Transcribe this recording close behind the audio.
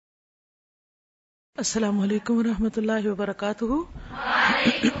السلام علیکم ورحمۃ اللہ وبرکاتہ۔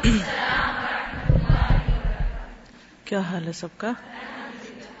 کیا حال ہے سب کا؟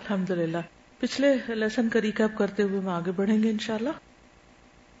 الحمدللہ۔ پچھلے لیسن کا ریکیپ کرتے ہوئے ہم آگے بڑھیں گے انشاءاللہ۔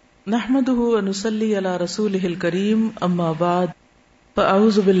 نحمدہ ونصلی علی رسولہ الکریم، اما بعد،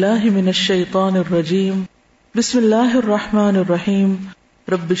 فاعوذ باللہ من الشیطان الرجیم، بسم اللہ الرحمن الرحیم،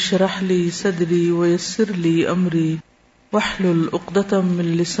 رب اشرح لی صدری ویسر لی امری واحلل عقدۃ من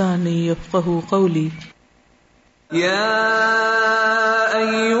لسانی یفقہوا قولی۔ یا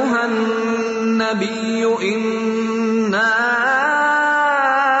ایھا النبی انا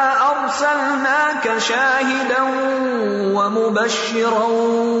ارسلناک شاہدا ومبشرا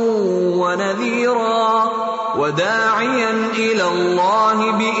ونذیرا وداعیا الی اللہ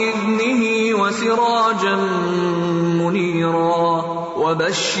بإذنہ وسراجا منیرا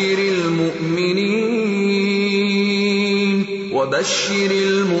وبشر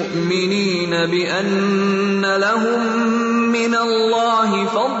المؤمنین بأن لهم من اللہ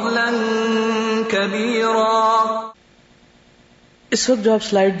فضلا کبیرا۔ اس وقت جو آپ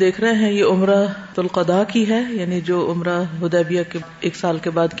سلائیڈ دیکھ رہے ہیں یہ عمرہ القضاء کی ہے، یعنی جو عمرہ حدیبیہ کے 1 سال کے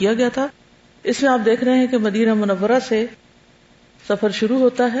بعد کیا گیا تھا۔ اس میں آپ دیکھ رہے ہیں کہ مدینہ منورہ سے سفر شروع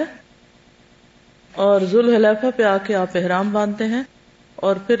ہوتا ہے اور ذوالحلیفہ پہ آ کے آپ احرام باندھتے ہیں،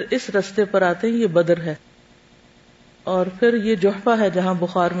 اور پھر اس رستے پر آتے ہیں، یہ بدر ہے، اور پھر یہ جحفہ ہے جہاں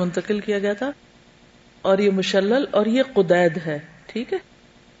بخار منتقل کیا گیا تھا، اور یہ مشلل، اور یہ قدید ہے، ٹھیک ہے،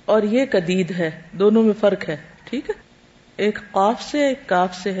 اور یہ قدید ہے، دونوں میں فرق ہے، ٹھیک ہے، ایک قاف سے ایک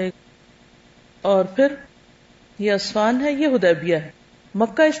کاف سے ہے، اور پھر یہ اسفان ہے، یہ حدیبیہ ہے۔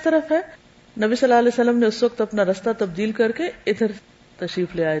 مکہ اس طرف ہے، نبی صلی اللہ علیہ وسلم نے اس وقت اپنا رستہ تبدیل کر کے ادھر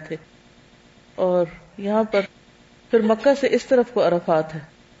تشریف لے آئے تھے، اور یہاں پر پھر مکہ سے اس طرف کو عرفات ہے،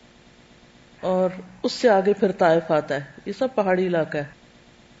 اور اس سے آگے پھر طائف آتا ہے، یہ سب پہاڑی علاقہ ہے۔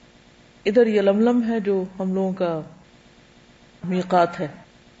 ادھر یہ لملم ہے جو ہم لوگوں کا میقات ہے،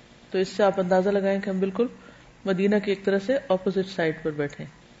 تو اس سے آپ اندازہ لگائیں کہ ہم بالکل مدینہ کی ایک طرح سے اپوزٹ سائڈ پر بیٹھے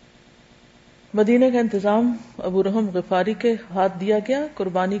ہیں۔ مدینہ کا انتظام ابو رحم غفاری کے ہاتھ دیا گیا،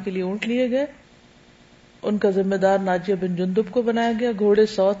 قربانی کے لیے اونٹ لیے گئے، ان کا ذمہ دار ناجیہ بن جندب کو بنایا گیا، گھوڑے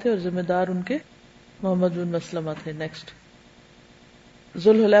 100 تھے اور ذمہ دار ان کے محمد بن مسلمہ تھے۔ نیکسٹ،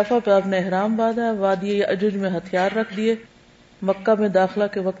 ذوالحلیفہ پہ آپ نے احرام باندھا، وادی یأجوج میں ہتھیار رکھ دیے۔ مکہ میں داخلہ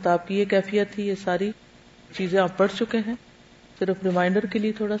کے وقت آپ کی یہ کیفیت تھی، یہ ساری چیزیں آپ پڑھ چکے ہیں، صرف ریمائنڈر کے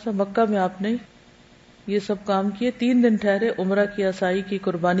لیے تھوڑا سا۔ مکہ میں آپ نے یہ سب کام کیے، 3 دن ٹھہرے، عمرہ کیا، سعی کی،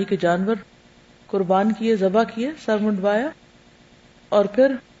 قربانی کے جانور قربان کیے، ذبح کیے، سر منڈوایا، اور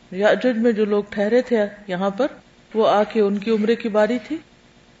پھر یأجوج میں جو لوگ ٹھہرے تھے یہاں پر، وہ آ کے ان کی عمرے کی باری تھی،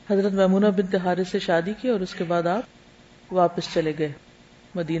 حضرت میمونہ بنت حارث سے شادی کی، اور اس کے بعد آپ واپس چلے گئے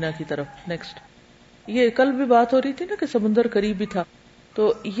مدینہ کی طرف۔ نیکسٹ، یہ کل بھی بات ہو رہی تھی نا کہ سمندر قریب بھی تھا،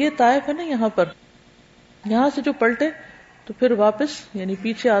 تو یہ طائف ہے نا، یہاں پر، یہاں سے جو پلٹے تو پھر واپس، یعنی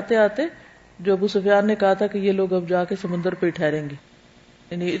پیچھے آتے آتے جو ابو سفیان نے کہا تھا کہ یہ لوگ اب جا کے سمندر پہ ٹھہریں گے،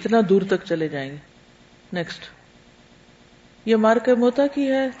 یعنی اتنا دور تک چلے جائیں گے۔ نیکسٹ، یہ معرکہ موتا کی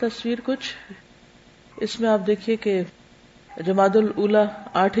ہے تصویر کچھ، اس میں آپ دیکھیے کہ جمادی الاولیٰ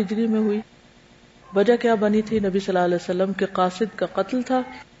 8 ہجری میں ہوئی۔ وجہ کیا بنی تھی؟ نبی صلی اللہ علیہ وسلم کے قاصد کا قتل تھا،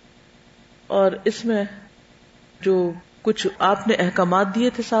 اور اس میں جو کچھ آپ نے احکامات دیے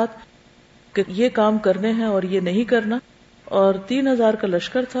تھے ساتھ کہ یہ کام کرنے ہیں اور یہ نہیں کرنا، اور 3000 کا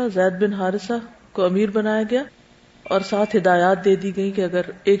لشکر تھا، زید بن حارثہ کو امیر بنایا گیا، اور ساتھ ہدایات دے دی گئی کہ اگر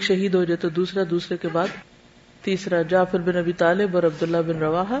ایک شہید ہو جائے تو دوسرا، دوسرے کے بعد تیسرا۔ جعفر بن ابی طالب اور عبداللہ بن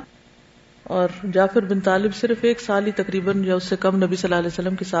رواحہ، اور جعفر بن طالب صرف 1 سال ہی تقریباً یا اس سے کم نبی صلی اللہ علیہ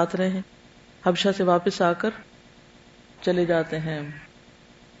وسلم کے ساتھ رہے ہیں، حبشہ سے واپس آ کر چلے جاتے ہیں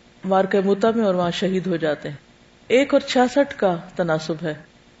معرکہ موتا میں، اور وہاں شہید ہو جاتے ہیں۔ 1 اور 66 کا تناسب ہے،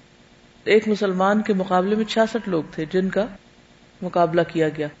 ایک مسلمان کے مقابلے میں 66 لوگ تھے جن کا مقابلہ کیا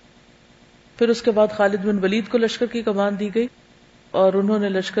گیا۔ پھر اس کے بعد خالد بن ولید کو لشکر کی کمان دی گئی، اور انہوں نے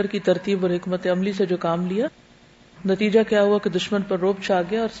لشکر کی ترتیب اور حکمت عملی سے جو کام لیا، نتیجہ کیا ہوا کہ دشمن پر رعب چھا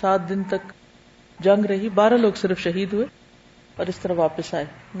گیا، اور 7 دن تک جنگ رہی، 12 لوگ صرف شہید ہوئے اور اس طرح واپس آئے۔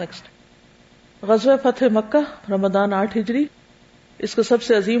 نیکسٹ، غزوہ فتح مکہ، رمضان 8 ہجری، اس کو سب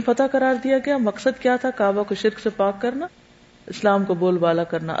سے عظیم فتح قرار دیا گیا۔ مقصد کیا تھا؟ کعبہ کو شرک سے پاک کرنا، اسلام کو بول بالا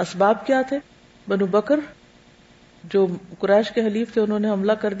کرنا۔ اسباب کیا تھے؟ بنو بکر جو قریش کے حلیف تھے، انہوں نے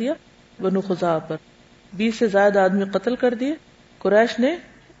حملہ کر دیا بنو خزاعہ پر، 20 سے زائد آدمی قتل کر دیے، قریش نے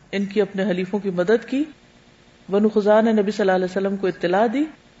ان کی اپنے حلیفوں کی مدد کی، بنو خزاعہ نے نبی صلی اللہ علیہ وسلم کو اطلاع دی،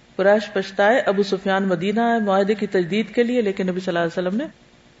 قریش پچھتائے، ابو سفیان مدینہ آئے معاہدے کی تجدید کے لیے، لیکن نبی صلی اللہ علیہ وسلم نے،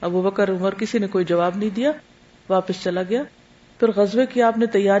 ابو بکر، عمر، کسی نے کوئی جواب نہیں دیا، واپس چلا گیا۔ پھر غزوے کی آپ نے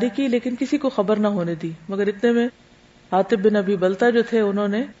تیاری کی لیکن کسی کو خبر نہ ہونے دی، مگر اتنے میں حاطب بن ابی بلتہ جو تھے انہوں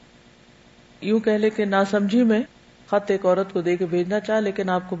نے یوں کہہ لے کہ ناسمجھی میں خط ایک عورت کو دے کے بھیجنا چاہا، لیکن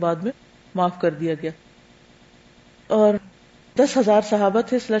آپ کو بعد میں معاف کر دیا گیا. اور 10,000 صحابہ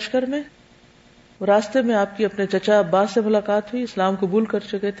تھے اس لشکر میں. راستے میں آپ کی اپنے چچا عباس سے ملاقات ہوئی، اسلام قبول کر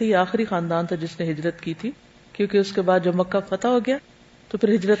چکے تھے. یہ آخری خاندان تھا جس نے ہجرت کی تھی، کیونکہ اس کے بعد جب مکہ فتح ہو گیا تو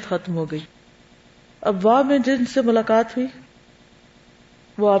پھر ہجرت ختم ہو گئی. اب واہ میں جن سے ملاقات ہوئی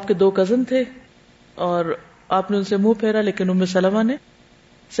وہ آپ کے 2 کزن تھے، اور آپ نے ان سے منہ پھیرا، لیکن ام سلمہ نے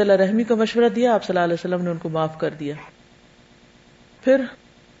صلہ رحمی کا مشورہ دیا. آپ صلی اللہ علیہ وسلم نے ان کو معاف کر دیا. پھر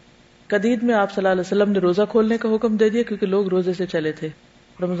قدید میں آپ صلی اللہ علیہ وسلم نے روزہ کھولنے کا حکم دے دیا، کیونکہ لوگ روزے سے چلے تھے،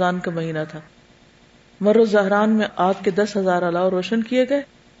 رمضان کا مہینہ تھا. مرو زہران میں آگ کے 10,000 الاؤ روشن کیے گئے.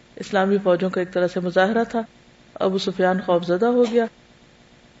 اسلامی فوجوں کا ایک طرح سے مظاہرہ تھا. ابو سفیان خوف زدہ ہو گیا.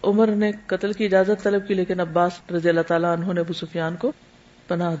 عمر نے قتل کی اجازت طلب کی، لیکن عباس رضی اللہ تعالیٰ عنہ نے ابو سفیان کو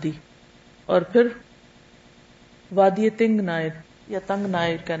پناہ دی. اور پھر وادی تنگ نائر یا تنگ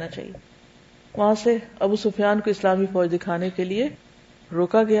نائر کہنا چاہیے، وہاں سے ابو سفیان کو اسلامی فوج دکھانے کے لیے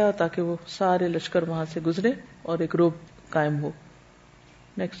روکا گیا تاکہ وہ سارے لشکر وہاں سے گزرے اور ایک روب قائم ہو.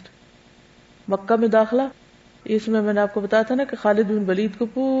 نیکسٹ، مکہ میں داخلہ. اس میں نے آپ کو بتایا تھا نا کہ خالد بن ولید کو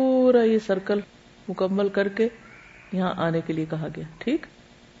پورا یہ سرکل مکمل کر کے یہاں آنے کے لیے کہا گیا. ٹھیک،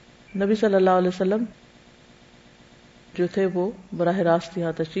 نبی صلی اللہ علیہ وسلم جو تھے وہ براہ راست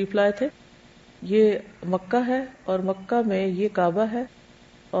یہاں تشریف لائے تھے. یہ مکہ ہے اور مکہ میں یہ کعبہ ہے،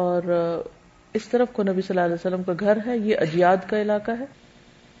 اور اس طرف کو نبی صلی اللہ علیہ وسلم کا گھر ہے. یہ اجیاد کا علاقہ ہے،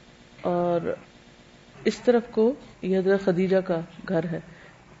 اور اس طرف کو یہ حضرت خدیجہ کا گھر ہے.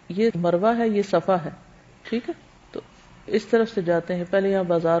 یہ مروہ ہے، یہ صفا ہے. ٹھیک ہے، تو اس طرف سے جاتے ہیں. پہلے یہاں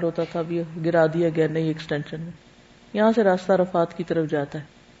بازار ہوتا تھا، اب یہ گرا دیا گیا نئی ایکسٹینشن میں. یہاں سے راستہ عرفات کی طرف جاتا ہے.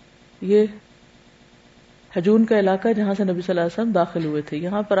 یہ حجون کا علاقہ ہے جہاں سے نبی صلی اللہ علیہ وسلم داخل ہوئے تھے.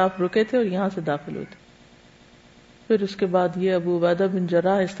 یہاں پر آپ رکے تھے اور یہاں سے داخل ہوئے تھے. پھر اس کے بعد یہ ابو عبیدہ بن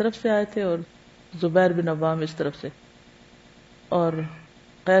جراح اس طرف سے آئے تھے، اور زبیر بن عوام اس طرف سے، اور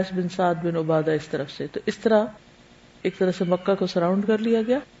قیس بن سعد بن عبادہ اس طرف سے. تو اس طرح ایک طرح سے مکہ کو سراؤنڈ کر لیا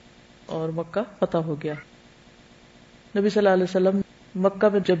گیا اور مکہ فتح ہو گیا. نبی صلی اللہ علیہ وسلم مکہ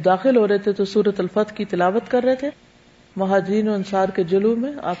میں جب داخل ہو رہے تھے تو سورۃ الفتح کی تلاوت کر رہے تھے. مہاجرین و انصار کے جلوہ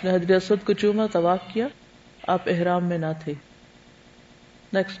میں آپ نے حجر اسود کو چوما، طواف کیا. آپ احرام میں نہ تھے.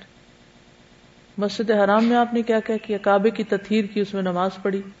 نیکسٹ، مسجد حرام میں آپ نے کیا کیا؟ کعبے کی تطہیر کی، اس میں نماز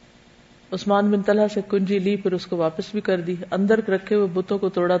پڑھی. عثمان بن طلحہ سے کنجی لی، پھر اس کو واپس بھی کر دی. اندر رکھے ہوئے بتوں کو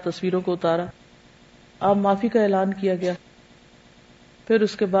توڑا، تصویروں کو اتارا. آپ معافی کا اعلان کیا گیا. پھر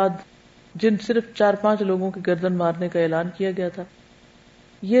اس کے بعد جن صرف 4-5 لوگوں کی گردن مارنے کا اعلان کیا گیا تھا،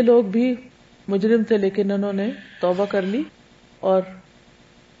 یہ لوگ بھی مجرم تھے، لیکن انہوں نے توبہ کر لی اور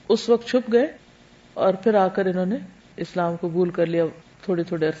اس وقت چھپ گئے، اور پھر آ کر انہوں نے اسلام قبول کر لیا تھوڑے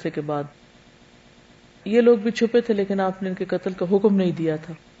تھوڑے عرصے کے بعد. یہ لوگ بھی چھپے تھے، لیکن آپ نے ان کے قتل کا حکم نہیں دیا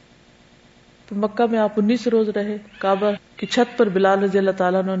تھا. تو مکہ میں آپ 19 روز رہے. کعبہ کی چھت پر بلال رضی اللہ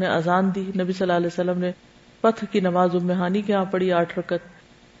تعالیٰ عنہ نے اذان دی. نبی صلی اللہ علیہ وسلم نے فتح کی نماز ام ہانی کے یہاں پڑھی 8 رکعت،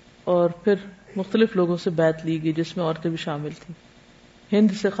 اور پھر مختلف لوگوں سے بیعت لی گئی جس میں عورتیں بھی شامل تھیں.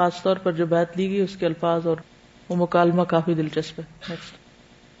 ہند سے خاص طور پر جو بیعت لی گئی اس کے الفاظ اور وہ مکالمہ کافی دلچسپ ہے. نیکسٹ،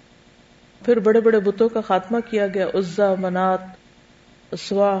 پھر بڑے بڑے بتوں کا خاتمہ کیا گیا. عزا، منات،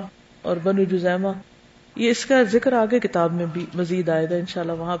 اسوا اور بنو جزیمہ. یہ اس کا ذکر آگے کتاب میں بھی مزید آئے گا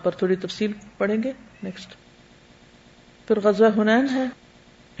انشاءاللہ، وہاں پر تھوڑی تفصیل پڑھیں گے. نیکسٹ، پھر غزوہ حنین ہے.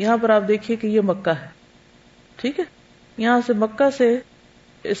 یہاں پر آپ دیکھیے کہ یہ مکہ ہے. ٹھیک ہے، یہاں سے مکہ سے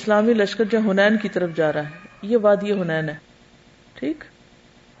اسلامی لشکر جو حنین کی طرف جا رہا ہے، یہ وادی حنین ہے. ٹھیک،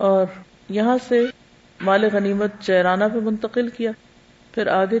 اور یہاں سے مال غنیمت جیرانہ پہ منتقل کیا. پھر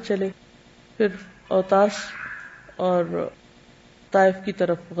آگے چلے، پھر اوتاس اور طائف کی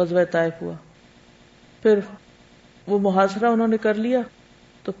طرف غزوہ طائف ہوا. پھر وہ محاصرہ انہوں نے کر لیا،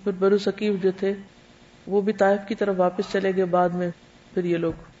 تو پھر بنو ثقیف جو تھے وہ بھی طائف کی طرف واپس چلے گئے. بعد میں پھر یہ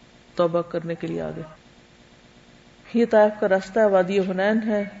لوگ توبہ کرنے کے لیے آ گئے. یہ طائف کا راستہ ہے، وادی حنین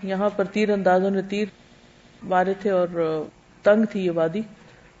ہے. یہاں پر تیر اندازوں نے تیر مارے تھے اور تنگ تھی یہ وادی،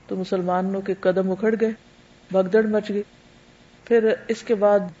 تو مسلمانوں کے قدم اکھڑ گئے، بھگدڑ مچ گئی. پھر اس کے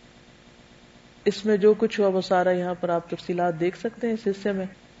بعد اس میں جو کچھ ہوا وہ سارا یہاں پر آپ تفصیلات دیکھ سکتے ہیں. اس حصے میں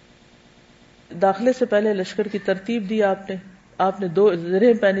داخلے سے پہلے لشکر کی ترتیب دی آپ نے 2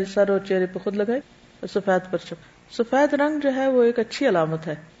 زرہیں پہنی، سر اور چہرے پہ خود لگائی، اور سفید پرچم. سفید رنگ جو ہے وہ ایک اچھی علامت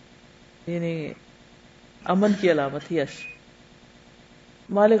ہے، یعنی امن کی علامت. یس،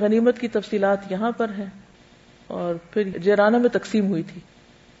 مال غنیمت کی تفصیلات یہاں پر ہیں. اور پھر جیرانہ میں تقسیم ہوئی تھی،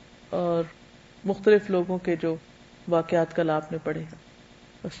 اور مختلف لوگوں کے جو واقعات کل آپ نے پڑھے.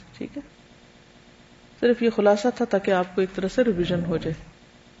 بس ٹھیک ہے، صرف یہ خلاصہ تھا تاکہ آپ کو ایک طرح سے ریویژن ہو جائے.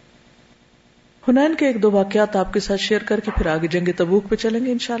 حنین کے 1-2 واقعات آپ کے ساتھ شیئر کر کے پھر آگے جنگ تبوک پہ چلیں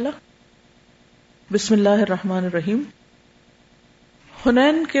گے انشاءاللہ. بسم اللہ الرحمن الرحیم.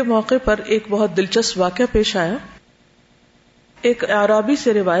 حنین کے موقع پر ایک بہت دلچسپ واقعہ پیش آیا. ایک اعرابی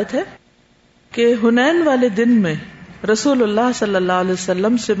سے روایت ہے کہ حنین والے دن میں رسول اللہ صلی اللہ علیہ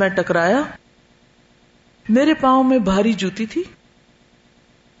وسلم سے میں ٹکرایا. میرے پاؤں میں بھاری جوتی تھی.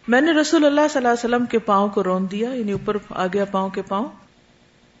 میں نے رسول اللہ صلی اللہ علیہ وسلم کے پاؤں کو رون دیا، یعنی اوپر آ گیا پاؤں کے پاؤں.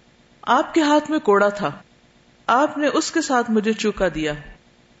 آپ کے ہاتھ میں کوڑا تھا، آپ نے اس کے ساتھ مجھے چوکا دیا.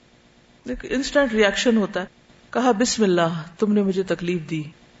 انسٹنٹ ریاکشن ہوتا ہے. کہا بسم اللہ، تم نے مجھے تکلیف دی.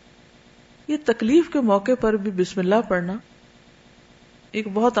 یہ تکلیف کے موقع پر بھی بسم اللہ پڑھنا ایک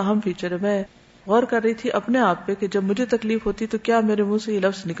بہت اہم فیچر ہے. میں غور کر رہی تھی اپنے آپ پہ کہ جب مجھے تکلیف ہوتی تو کیا میرے منہ سے یہ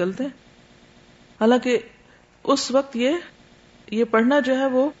لفظ نکلتے ہیں. حالانکہ اس وقت یہ پڑھنا جو ہے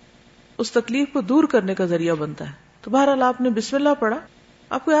وہ اس تکلیف کو دور کرنے کا ذریعہ بنتا ہے. تو بہرحال آپ نے بسم اللہ پڑھا.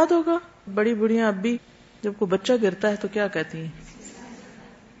 آپ کو یاد ہوگا بڑی بڑیاں اب بھی جب کوئی بچہ گرتا ہے تو کیا کہتی ہیں،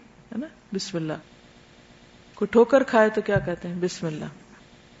 ہے نا، بسم اللہ. کوئی ٹھوکر کھائے تو کیا کہتے ہیں، بسم اللہ.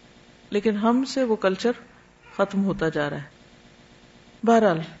 لیکن ہم سے وہ کلچر ختم ہوتا جا رہا ہے.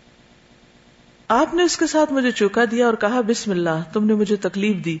 بہرحال آپ نے اس کے ساتھ مجھے چوکا دیا اور کہا بسم اللہ، تم نے مجھے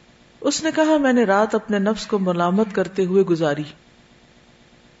تکلیف دی. اس نے کہا میں نے رات اپنے نفس کو ملامت کرتے ہوئے گزاری.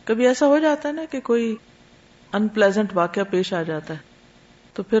 کبھی ایسا ہو جاتا ہے نا کہ کوئی ان پلیزنٹ واقعہ پیش آ جاتا ہے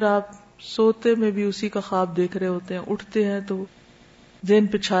تو پھر آپ سوتے میں بھی اسی کا خواب دیکھ رہے ہوتے ہیں، اٹھتے ہیں تو ذہن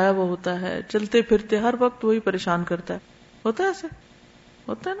پہ چھایا وہ ہوتا ہے، چلتے پھرتے ہر وقت وہی پریشان کرتا ہے. ہوتا ہے ایسا،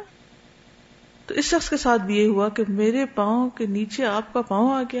 ہوتا ہے نا. تو اس شخص کے ساتھ بھی یہ ہوا کہ میرے پاؤں کے نیچے آپ کا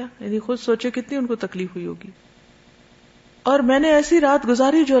پاؤں آ گیا. یعنی خود سوچے کتنی ان کو تکلیف ہوئی ہوگی. اور میں نے ایسی رات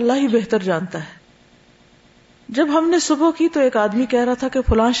گزاری جو اللہ ہی بہتر جانتا ہے. جب ہم نے صبح کی تو ایک آدمی کہہ رہا تھا کہ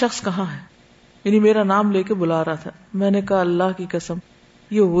فلاں شخص کہاں ہے، یعنی میرا نام لے کے بلا رہا تھا. میں نے کہا اللہ کی قسم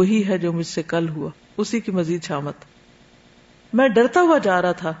یہ وہی ہے جو مجھ سے کل ہوا، اسی کی مزید شامت. میں ڈرتا ہوا جا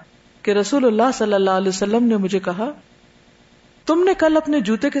رہا تھا کہ رسول اللہ صلی اللہ علیہ وسلم نے مجھے کہا تم نے کل اپنے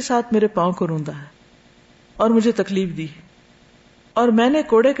جوتے کے ساتھ میرے پاؤں کو روندا ہے اور مجھے تکلیف دی، اور میں نے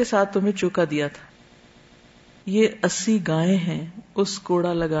کوڑے کے ساتھ تمہیں چوکا دیا تھا. یہ 80 گائے ہیں، اس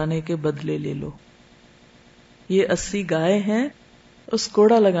کوڑا لگانے کے بدلے لے لو. یہ 80 گائے ہیں، اس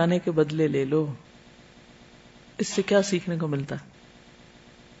کوڑا لگانے کے بدلے لے لو. اس سے کیا سیکھنے کو ملتا؟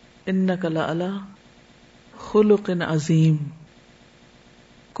 انک لعلی خلق عظیم.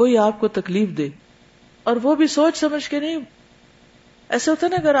 کوئی آپ کو تکلیف دے اور وہ بھی سوچ سمجھ کے نہیں. ایسا ہوتا ہے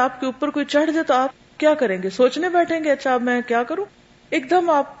نا اگر آپ کے اوپر کوئی چڑھ جائے تو آپ کیا کریں گے؟ سوچنے بیٹھیں گے اچھا میں کیا کروں. ایک دم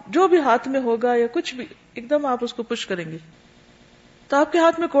آپ جو بھی ہاتھ میں ہوگا یا کچھ بھی ایک دم آپ اس کو پش کریں گے. تو آپ کے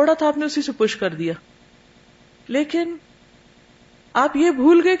ہاتھ میں کوڑا تھا، آپ نے اسی سے پش کر دیا. لیکن آپ یہ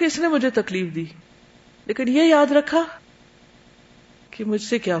بھول گئے کہ اس نے مجھے تکلیف دی، لیکن یہ یاد رکھا کہ مجھ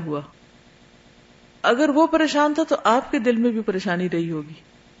سے کیا ہوا. اگر وہ پریشان تھا تو آپ کے دل میں بھی پریشانی رہی ہوگی،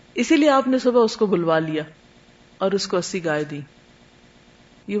 اسی لیے آپ نے صبح اس کو بلوا لیا اور اس کو 80 گائے دی.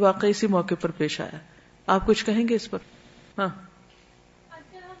 یہ واقعی اسی موقع پر پیش آیا. آپ کچھ کہیں گے اس پر؟ ہاں.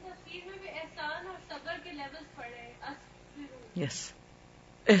 یس،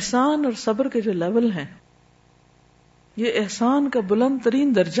 احسان اور صبر کے جو لیول ہیں، یہ احسان کا بلند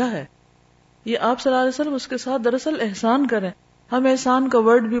ترین درجہ ہے. یہ آپ صلی اللہ علیہ وسلم اس کے ساتھ دراصل احسان کریں. ہم احسان کا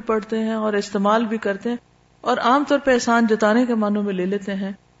ورڈ بھی پڑھتے ہیں اور استعمال بھی کرتے ہیں اور عام طور پہ احسان جتانے کے معنوں میں لے لیتے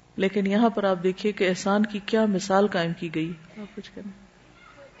ہیں، لیکن یہاں پر آپ دیکھیے کہ احسان کی کیا مثال قائم کی گئی. آپ کچھ کریں.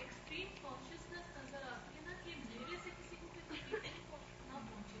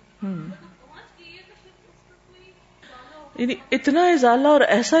 یعنی اتنا ازالہ اور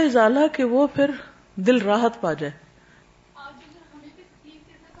ایسا ازالہ کہ وہ پھر دل راحت پا جائے.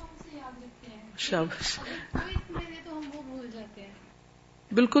 شاباش،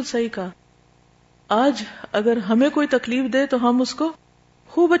 بالکل صحیح کہا. آج اگر ہمیں کوئی تکلیف دے تو ہم اس کو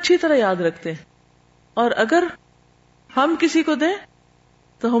خوب اچھی طرح یاد رکھتے ہیں، اور اگر ہم کسی کو دیں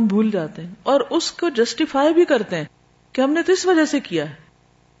تو ہم بھول جاتے ہیں اور اس کو جسٹیفائی بھی کرتے ہیں کہ ہم نے تو اس وجہ سے کیا ہے.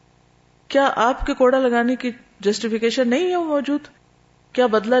 کیا آپ کے کوڑا لگانے کی جسٹیفیکیشن نہیں ہے موجود؟ کیا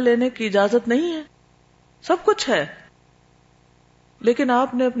بدلہ لینے کی اجازت نہیں ہے؟ سب کچھ ہے، لیکن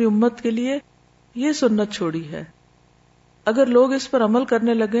آپ نے اپنی امت کے لیے یہ سنت چھوڑی ہے. اگر لوگ اس پر عمل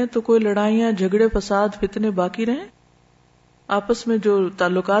کرنے لگیں تو کوئی لڑائیاں، جھگڑے، فساد، فتنے باقی رہیں؟ آپس میں جو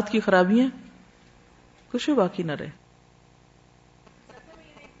تعلقات کی خرابیاں، کچھ بھی باقی نہ رہے.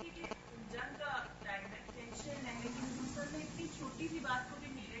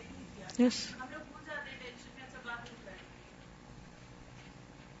 یس.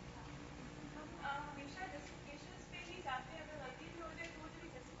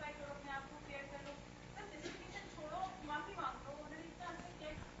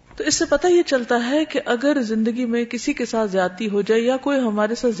 تو تو اس سے پتہ یہ چلتا ہے کہ اگر زندگی میں کسی کے ساتھ زیادتی ہو جائے یا کوئی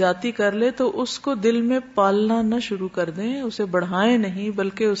ہمارے ساتھ زیادتی کر لے تو اس کو دل میں پالنا نہ شروع کر دیں، اسے بڑھائیں نہیں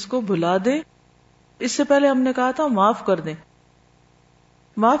بلکہ اس کو بھلا دیں. اس سے پہلے ہم نے کہا تھا معاف کر دیں.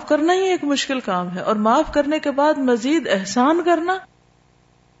 معاف کرنا ہی ایک مشکل کام ہے، اور معاف کرنے کے بعد مزید احسان کرنا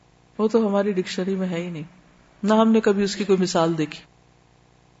وہ تو ہماری ڈکشنری میں ہے ہی نہیں، نہ ہم نے کبھی اس کی کوئی مثال دیکھی.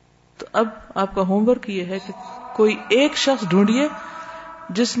 تو اب آپ کا ہوم ورک یہ ہے کہ کوئی ایک شخص ڈھونڈیے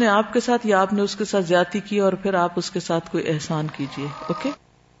جس نے آپ کے ساتھ یا آپ نے اس کے ساتھ زیادتی کی، اور پھر آپ اس کے ساتھ کوئی احسان کیجیے. اوکے.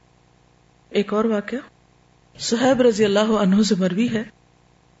 ایک اور واقعہ صہیب رضی اللہ عنہ سے مروی ہے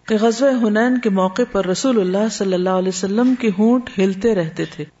کہ غزوہ حنین کے موقع پر رسول اللہ صلی اللہ علیہ وسلم کے ہونٹ ہلتے رہتے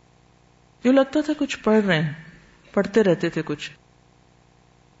تھے، یوں لگتا تھا کچھ پڑھ رہے ہیں، پڑھتے رہتے تھے کچھ.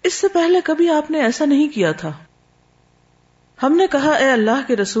 اس سے پہلے کبھی آپ نے ایسا نہیں کیا تھا. ہم نے کہا اے اللہ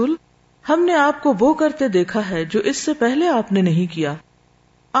کے رسول، ہم نے آپ کو وہ کرتے دیکھا ہے جو اس سے پہلے آپ نے نہیں کیا،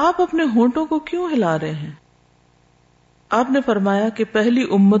 آپ اپنے ہونٹوں کو کیوں ہلا رہے ہیں؟ آپ نے فرمایا کہ پہلی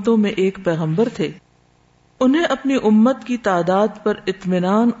امتوں میں ایک پیغمبر تھے، انہیں اپنی امت کی تعداد پر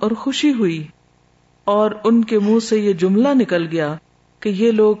اطمینان اور خوشی ہوئی، اور ان کے منہ سے یہ جملہ نکل گیا کہ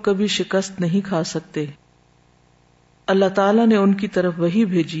یہ لوگ کبھی شکست نہیں کھا سکتے. اللہ تعالیٰ نے ان کی طرف وحی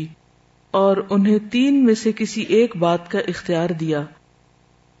بھیجی اور انہیں 3 میں سے کسی ایک بات کا اختیار دیا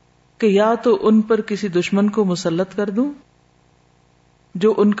کہ یا تو ان پر کسی دشمن کو مسلط کر دوں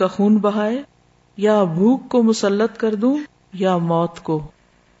جو ان کا خون بہائے، یا بھوک کو مسلط کر دوں، یا موت کو.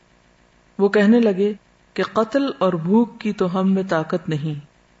 وہ کہنے لگے کہ قتل اور بھوک کی تو ہم میں طاقت نہیں،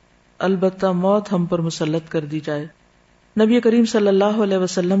 البتہ موت ہم پر مسلط کر دی جائے. نبی کریم صلی اللہ علیہ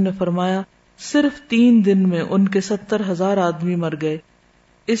وسلم نے فرمایا صرف 3 دن میں ان کے 70,000 آدمی مر گئے.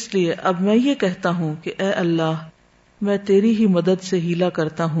 اس لیے اب میں یہ کہتا ہوں کہ اے اللہ، میں تیری ہی مدد سے ہیلا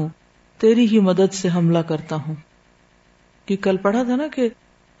کرتا ہوں، تیری ہی مدد سے حملہ کرتا ہوں. کہ کل پڑھا تھا نا کہ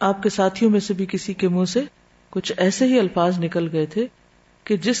آپ کے ساتھیوں میں سے بھی کسی کے منہ سے کچھ ایسے ہی الفاظ نکل گئے تھے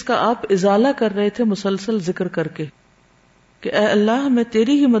کہ جس کا آپ ازالہ کر رہے تھے مسلسل ذکر کر کے کہ اے اللہ، میں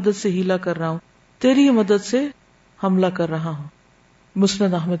تیری ہی مدد سے ہیلا کر رہا ہوں، تیری ہی مدد سے حملہ کر رہا ہوں.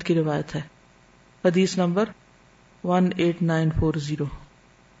 مسند احمد کی روایت ہے، حدیث نمبر 18940.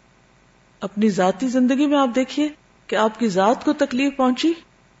 اپنی ذاتی زندگی میں آپ دیکھیے کہ آپ کی ذات کو تکلیف پہنچی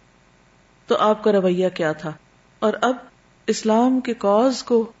تو آپ کا رویہ کیا تھا، اور اب اسلام کے کاز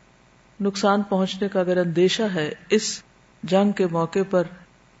کو نقصان پہنچنے کا اگر اندیشہ ہے اس جنگ کے موقع پر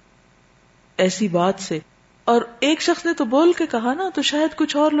ایسی بات سے، اور ایک شخص نے تو بول کے کہا نا، تو شاید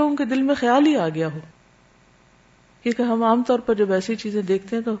کچھ اور لوگوں کے دل میں خیال ہی آ گیا ہو. کیونکہ ہم عام طور پر جب ایسی چیزیں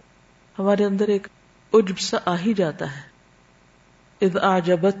دیکھتے ہیں تو ہمارے اندر ایک عجب سا آ ہی جاتا ہے. اذ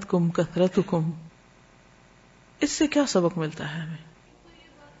اعجبتکم کثرتکم. اس سے کیا سبق ملتا ہے ہمیں؟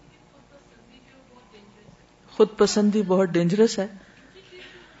 خود پسندی بہت ڈینجرس ہے.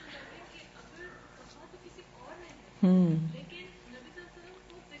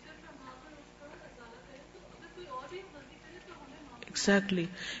 ایگزیکٹلی.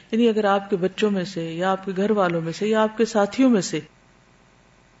 یعنی اگر آپ کے بچوں میں سے یا آپ کے گھر والوں میں سے یا آپ کے ساتھیوں میں سے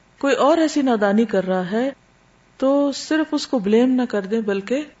کوئی اور ایسی نادانی کر رہا ہے تو صرف اس کو بلیم نہ کر دیں،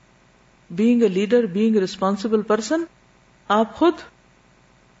 بلکہ being a leader, being a responsible person, آپ خود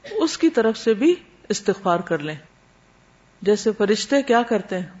اس کی طرف سے بھی استغفار کر لیں. جیسے فرشتے کیا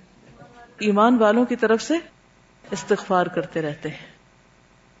کرتے ہیں؟ ایمان والوں کی طرف سے استغفار کرتے رہتے ہیں.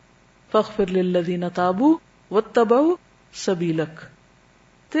 فاغفر للذین تابوا واتبعوا سبیلک.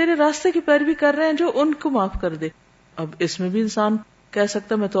 تیرے راستے کی پیروی کر رہے ہیں جو ان کو معاف کر دے. اب اس میں بھی انسان کہہ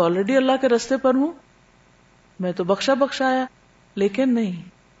سکتا میں تو آلریڈی اللہ کے راستے پر ہوں، میں تو بخشایا، لیکن نہیں.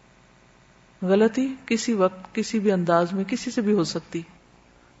 غلطی کسی وقت کسی بھی انداز میں کسی سے بھی ہو سکتی.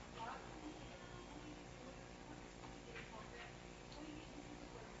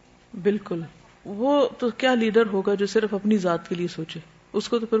 بالکل. وہ تو کیا لیڈر ہوگا جو صرف اپنی ذات کے لیے سوچے؟ اس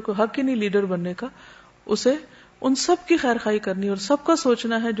کو تو پھر کوئی حق ہی نہیں لیڈر بننے کا. اسے ان سب کی خیر خواہی کرنی اور سب کا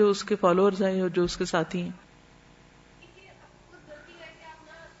سوچنا ہے جو اس کے فالوورز ہیں اور جو اس کے ساتھی ہیں.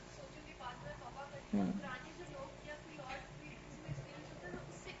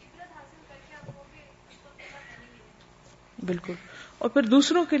 بالکل. اور پھر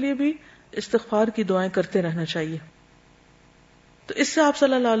دوسروں کے لیے بھی استغفار کی دعائیں کرتے رہنا چاہیے. تو اس سے آپ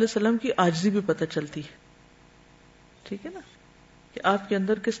صلی اللہ علیہ وسلم کی عاجزی بھی پتہ چلتی ہے. ٹھیک ہے نا، کہ آپ کے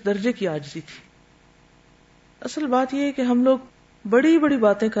اندر کس درجے کی عاجزی تھی. اصل بات یہ ہے کہ ہم لوگ بڑی بڑی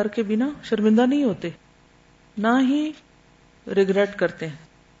باتیں کر کے بھی نا شرمندہ نہیں ہوتے، نہ ہی ریگریٹ کرتے ہیں،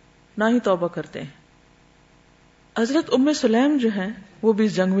 نہ ہی توبہ کرتے ہیں. حضرت ام سلیم جو ہیں وہ بھی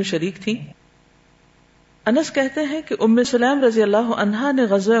اس جنگ میں شریک تھی. انس کہتے ہیں کہ ام سلیم رضی اللہ عنہا نے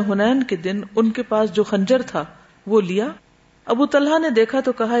غزوہ حنین کے دن ان کے پاس جو خنجر تھا وہ لیا ابو طلحہ نے دیکھا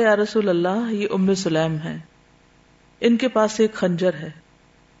تو کہا یا رسول اللہ یہ ام سلیم ہے، ان کے پاس ایک خنجر ہے،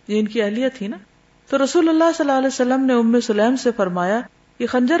 یہ ان کی اہلیہ تھی نا. تو رسول اللہ صلی اللہ علیہ وسلم نے ام سلیم سے فرمایا یہ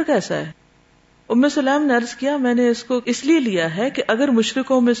خنجر کیسا ہے؟ ام سلیم نے عرض کیا میں نے اس کو اس لیے لیا ہے کہ اگر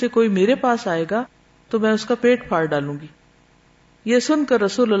مشرکوں میں سے کوئی میرے پاس آئے گا تو میں اس کا پیٹ پھاڑ ڈالوں گی. یہ سن کر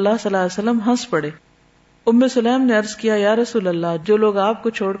رسول اللہ صلی اللہ علیہ وسلم ہنس پڑے. ام سلیم نے عرض کیا یا رسول اللہ جو لوگ آپ کو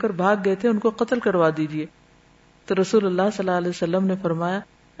چھوڑ کر بھاگ گئے تھے ان کو قتل کروا دیجئے. تو رسول اللہ صلی اللہ علیہ وسلم نے فرمایا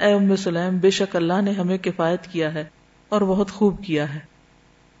اے ام سلیم بے شک اللہ نے ہمیں کفایت کیا ہے اور بہت خوب کیا ہے.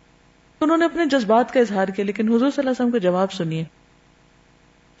 انہوں نے اپنے جذبات کا اظہار کیا، لیکن حضور صلی اللہ علیہ وسلم کا جواب سنیے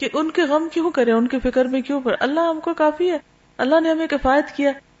کہ ان کے غم کیوں کریں، ان کے فکر میں کیوں پڑے، اللہ ہم کو کافی ہے، اللہ نے ہمیں کفایت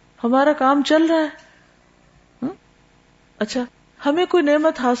کیا، ہمارا کام چل رہا ہے. اچھا ہمیں کوئی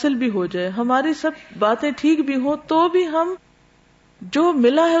نعمت حاصل بھی ہو جائے، ہماری سب باتیں ٹھیک بھی ہوں، تو بھی ہم جو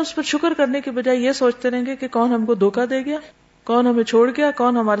ملا ہے اس پر شکر کرنے کے بجائے یہ سوچتے رہیں گے کہ کون ہم کو دھوکہ دے گیا، کون ہمیں چھوڑ گیا،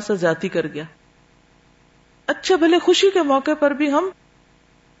 کون ہمارے ساتھ زیادتی کر گیا. اچھا بھلے خوشی کے موقع پر بھی ہم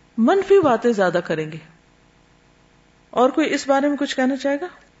منفی باتیں زیادہ کریں گے. اور کوئی اس بارے میں کچھ کہنا چاہے گا؟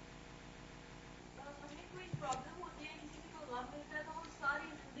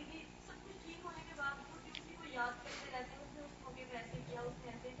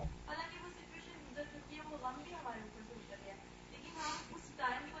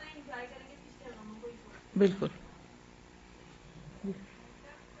 بالکل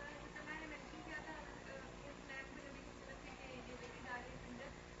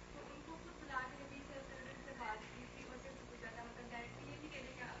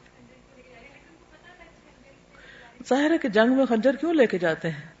ظاہر ہے کہ جنگ میں خنجر کیوں لے کے جاتے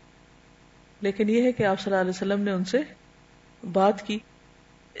ہیں، لیکن یہ ہے کہ آپ صلی اللہ علیہ وسلم نے ان سے بات کی.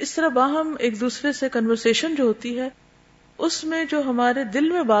 اس طرح باہم ایک دوسرے سے کنورسیشن جو ہوتی ہے اس میں جو ہمارے دل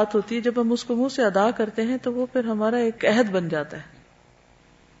میں بات ہوتی ہے جب ہم اس کو منہ سے ادا کرتے ہیں تو وہ پھر ہمارا ایک عہد بن جاتا ہے.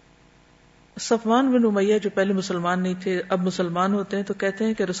 صفوان بن امیہ جو پہلے مسلمان نہیں تھے اب مسلمان ہوتے ہیں تو کہتے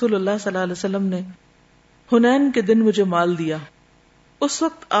ہیں کہ رسول اللہ صلی اللہ علیہ وسلم نے حنین کے دن مجھے مال دیا. اس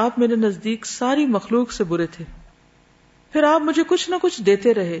وقت آپ میرے نزدیک ساری مخلوق سے برے تھے، پھر آپ مجھے کچھ نہ کچھ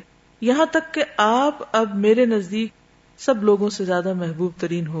دیتے رہے یہاں تک کہ آپ اب میرے نزدیک سب لوگوں سے زیادہ محبوب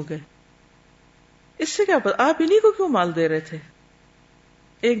ترین ہو گئے. اس سے کیا پتا آپ انہی کو کیوں مال دے رہے تھے؟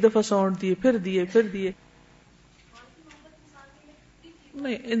 ایک دفعہ سونٹ دیے پھر دیے پھر دیے.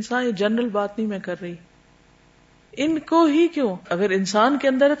 نہیں انسان یہ جنرل بات نہیں میں کر رہی، ان کو ہی کیوں؟ اگر انسان کے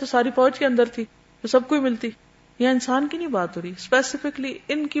اندر ہے تو ساری فوج کے اندر تھی تو سب کو ہی ملتی. یہاں انسان کی نہیں بات ہو رہی، اسپیسیفکلی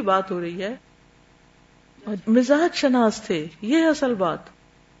ان کی بات ہو رہی ہے. مزاج شناس تھے، یہ اصل بات.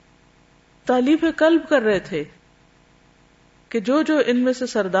 تالیف قلب کر رہے تھے کہ جو جو ان میں سے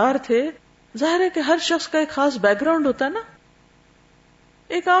سردار تھے، ظاہر ہے کہ ہر شخص کا ایک خاص بیک گراؤنڈ ہوتا ہے نا.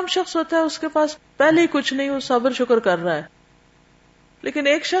 ایک عام شخص ہوتا ہے اس کے پاس پہلے ہی کچھ نہیں، وہ صبر شکر کر رہا ہے، لیکن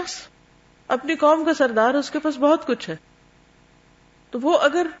ایک شخص اپنی قوم کا سردار ہے، اس کے پاس بہت کچھ ہے، تو وہ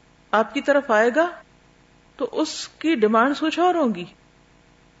اگر آپ کی طرف آئے گا تو اس کی ڈیمانڈز کچھ اور ہوں گی.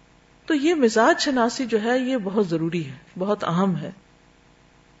 تو یہ مزاج شناسی جو ہے یہ بہت ضروری ہے، بہت اہم ہے.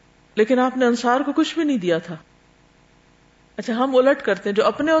 لیکن آپ نے انصار کو کچھ بھی نہیں دیا تھا. اچھا ہم الٹ کرتے ہیں، جو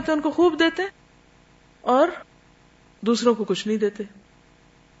اپنے ہوتے ہیں ان کو خوب دیتے اور دوسروں کو کچھ نہیں دیتے.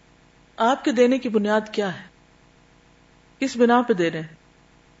 آپ کے دینے کی بنیاد کیا ہے؟ کس بنا پہ دے رہے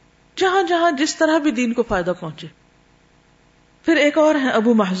ہیں؟ جہاں جہاں جس طرح بھی دین کو فائدہ پہنچے. پھر ایک اور ہیں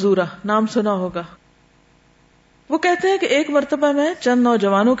ابو محذورہ، نام سنا ہوگا. وہ کہتے ہیں کہ ایک مرتبہ میں چند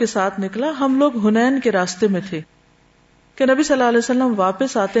نوجوانوں کے ساتھ نکلا، ہم لوگ حنین کے راستے میں تھے کہ نبی صلی اللہ علیہ وسلم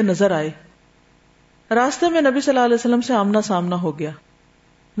واپس آتے نظر آئے. راستے میں نبی صلی اللہ علیہ وسلم سے آمنا سامنا ہو گیا.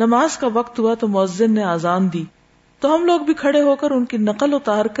 نماز کا وقت ہوا تو مؤذن نے اذان دی تو ہم لوگ بھی کھڑے ہو کر ان کی نقل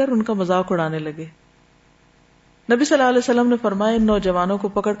اتار کر ان کا مذاق اڑانے لگے. نبی صلی اللہ علیہ وسلم نے فرمایا ان نوجوانوں کو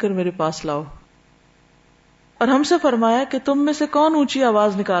پکڑ کر میرے پاس لاؤ، اور ہم سے فرمایا کہ تم میں سے کون اونچی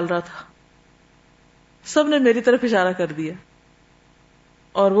آواز نکال رہا تھا؟ سب نے میری طرف اشارہ کر دیا،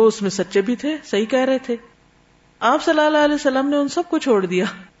 اور وہ اس میں سچے بھی تھے، صحیح کہہ رہے تھے. آپ صلی اللہ علیہ وسلم نے ان سب کو چھوڑ دیا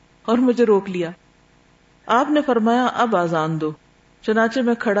اور مجھے روک لیا. آپ نے فرمایا اب اذان دو. چنانچہ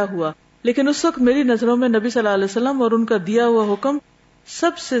میں کھڑا ہوا، لیکن اس وقت میری نظروں میں نبی صلی اللہ علیہ وسلم اور ان کا دیا ہوا حکم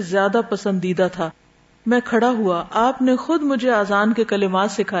سب سے زیادہ پسندیدہ تھا. میں کھڑا ہوا، آپ نے خود مجھے اذان کے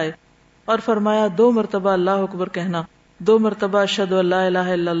کلمات سکھائے اور فرمایا 2 مرتبہ اللہ اکبر کہنا، 2 مرتبہ اشہد ان لا الہ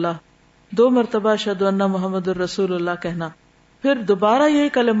الا اللہ، 2 مرتبہ اشہد ان محمد الرسول اللہ کہنا، پھر دوبارہ یہی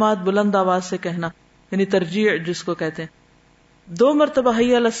کلمات بلند آواز سے کہنا، یعنی ترجیع جس کو کہتے ہیں. 2 مرتبہ حی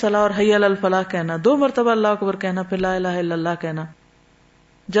علی الصلاۃ اور حی علی الفلاح کہنا، 2 مرتبہ اللہ اکبر کہنا، پھر لا الہ الا اللہ کہنا.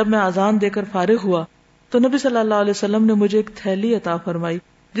 جب میں اذان دے کر فارغ ہوا تو نبی صلی اللہ علیہ وسلم نے مجھے ایک تھیلی عطا فرمائی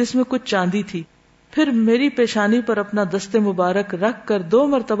جس میں کچھ چاندی تھی. پھر میری پیشانی پر اپنا دست مبارک رکھ کر 2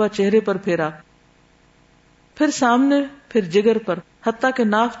 مرتبہ چہرے پر پھیرا، پھر سامنے، پھر جگر پر، حتیٰ کہ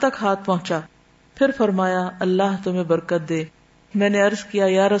ناف تک ہاتھ پہنچا. پھر فرمایا اللہ تمہیں برکت دے. میں نے عرض کیا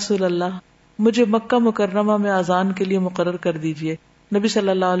یا رسول اللہ، مجھے مکہ مکرمہ میں اذان کے لیے مقرر کر دیجئے. نبی صلی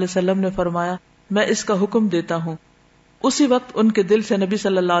اللہ علیہ وسلم نے فرمایا میں اس کا حکم دیتا ہوں. اسی وقت ان کے دل سے نبی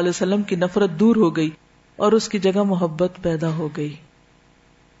صلی اللہ علیہ وسلم کی نفرت دور ہو گئی اور اس کی جگہ محبت پیدا ہو گئی.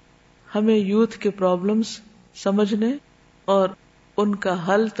 ہمیں یوتھ کے پرابلمز سمجھنے اور ان کا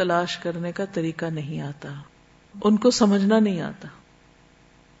حل تلاش کرنے کا طریقہ نہیں آتا، ان کو سمجھنا نہیں آتا،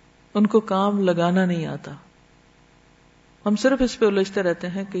 ان کو کام لگانا نہیں آتا. ہم صرف اس پہ الجھتے رہتے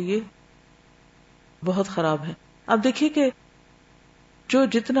ہیں کہ یہ بہت خراب ہے. اب دیکھیے کہ جو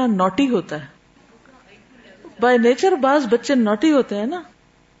جتنا نوٹی ہوتا ہے، بائی نیچر بعض بچے نوٹی ہوتے ہیں نا،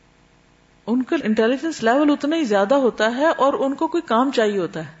 ان کا انٹیلیجنس لیول اتنا ہی زیادہ ہوتا ہے اور ان کو کوئی کام چاہیے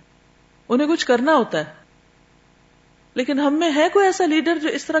ہوتا ہے، انہیں کچھ کرنا ہوتا ہے. لیکن ہم میں ہے کوئی ایسا لیڈر جو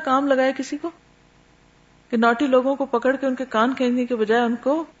اس طرح کام لگائے کسی کو کہ نوٹی لوگوں کو پکڑ کے ان کے کان کھینچنے کے بجائے ان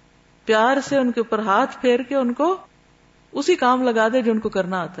کو پیار سے ان کے اوپر ہاتھ پھیر کے ان کو اسی کام لگا دے جو ان کو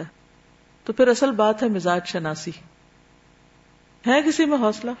کرنا آتا ہے. تو پھر اصل بات ہے مزاج شناسی. ہے کسی میں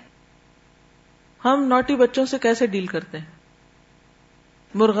حوصلہ؟ ہم نوٹی بچوں سے کیسے ڈیل کرتے ہیں؟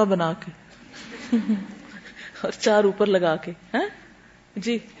 مرغا بنا کے اور 4 اوپر لگا کے. ہیں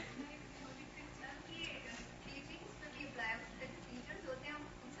جی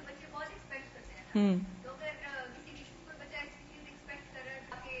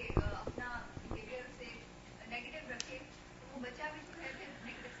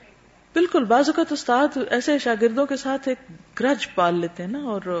بالکل. بعض اوقات استاد ایسے شاگردوں کے ساتھ ایک گرج پال لیتے ہیں نا،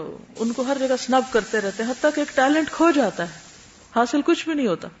 اور ان کو ہر جگہ سنب کرتے رہتے ہیں، حتیٰ کہ ایک ٹیلنٹ کھو جاتا ہے، حاصل کچھ بھی نہیں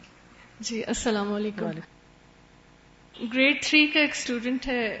ہوتا. جی السلام علیکم. گریڈ 3 کا ایک اسٹوڈنٹ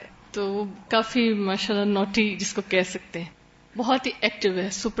ہے، تو وہ کافی ماشاءاللہ نوٹی جس کو کہہ سکتے ہیں، بہت ہی ایکٹیو ہے،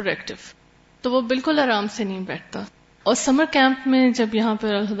 سپر ایکٹیو. تو وہ بالکل آرام سے نہیں بیٹھتا. اور سمر کیمپ میں جب یہاں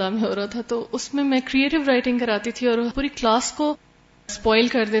پر الہدا میں ہو رہا تھا تو اس میں کریٹو رائٹنگ کراتی تھی، اور پوری کلاس کو اسپوائل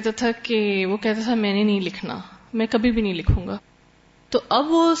کر دیتا تھا کہ وہ کہتا تھا میں نے نہیں لکھنا، میں کبھی بھی نہیں لکھوں گا. تو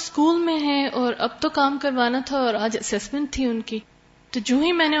اب وہ اسکول میں ہے اور اب تو کام کروانا تھا، اور آج اسیسمنٹ تھی ان کی. تو جو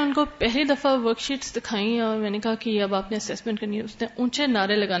ہی میں نے ان کو پہلی دفعہ ورک شیٹس دکھائی اور میں نے کہا کہ اب آپ نے اسیسمنٹ کرنی ہے، اس نے اونچے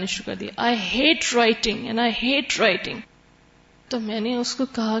نعرے لگانے شروع کر دیے، I hate writing and I hate writing. تو میں نے اس کو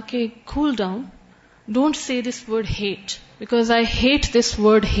کہا کہ cool down, don't say this word heat because I hate this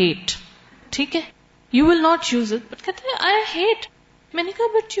word heat. ٹھیک ہے، you will not use it. But کہتے ہیں آئی ہیٹ. میں نے کہا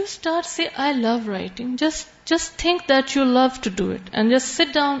بٹ یو اسٹارٹ سے آئی لو writing, just think that you love to do it and just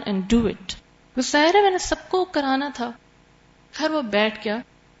sit down and do it. ظاہر ہے میں نے سب کو کرانا تھا. خیر وہ بیٹھ گیا،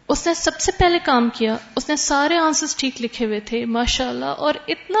 اس نے سب سے پہلے کام کیا، اس نے سارے آنسرز ٹھیک لکھے ہوئے تھے ماشاءاللہ، اور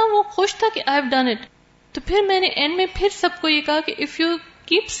اتنا وہ خوش تھا کہ آئی ہیو ڈن اٹ. تو پھر میں نے اینڈ میں پھر سب کو یہ کہا کہ if you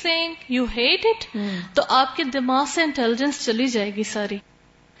keep seeing you heat it تو آپ کے دماغ سے انٹیلیجنس چلی جائے گی ساری.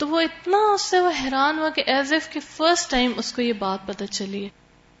 تو وہ اتنا اس سے وہ حیران ہوا کہ ایز اف کہ فرسٹ ٹائم اس کو یہ بات پتہ چلی ہے.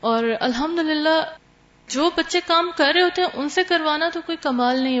 اور الحمدللہ جو بچے کام کر رہے ہوتے ہیں ان سے کروانا تو کوئی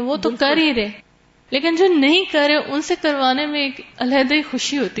کمال نہیں ہے، وہ تو کر ہی رہے، لیکن جو نہیں کر رہے ان سے کروانے میں ایک علیحدہ ہی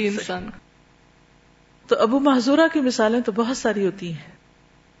خوشی ہوتی ہے انسان کو. تو ابو محذورہ کی مثالیں تو بہت ساری ہوتی ہیں،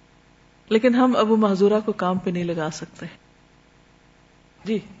 لیکن ہم ابو محذورہ کو کام پہ نہیں لگا سکتے.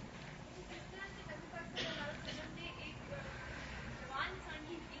 جی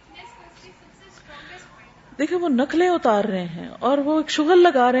دیکھیں وہ نقلیں اتار رہے ہیں اور وہ ایک شغل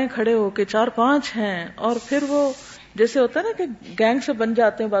لگا رہے ہیں کھڑے ہو کے، 4-5 ہیں، اور پھر وہ جیسے ہوتا ہے نا کہ گینگ سے بن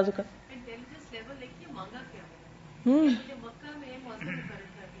جاتے ہیں بازو کا.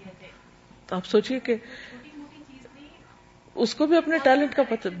 تو آپ سوچئے کہ اس کو بھی اپنے ٹیلنٹ کا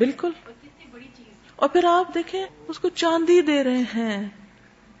پتہ بالکل. اور پھر آپ دیکھیں اس کو چاندی دے رہے ہیں،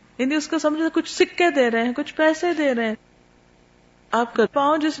 یعنی اس کو سمجھے کچھ سکے دے رہے ہیں، کچھ پیسے دے رہے ہیں. آپ کا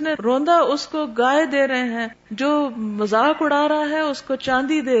پاؤں جس نے روندا اس کو گائے دے رہے ہیں، جو مذاق اڑا رہا ہے اس کو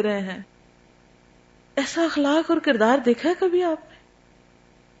چاندی دے رہے ہیں. ایسا اخلاق اور کردار دیکھا ہے کبھی آپ نے؟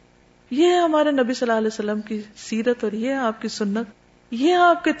 یہ ہے ہمارے نبی صلی اللہ علیہ وسلم کی سیرت، اور یہ ہے آپ کی سنت، یہ ہے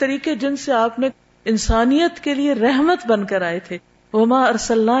آپ کے طریقے جن سے آپ نے انسانیت کے لیے رحمت بن کر آئے تھے. وما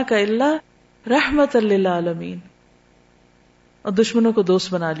ارسلناک الا رحمت للعالمین، اور دشمنوں کو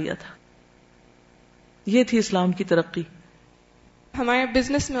دوست بنا لیا تھا. یہ تھی اسلام کی ترقی. ہمارے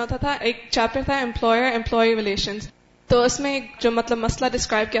بزنس میں ہوتا تھا ایک چیپٹر تھا امپلائر امپلائی ریلیشنز. تو اس میں جو مسئلہ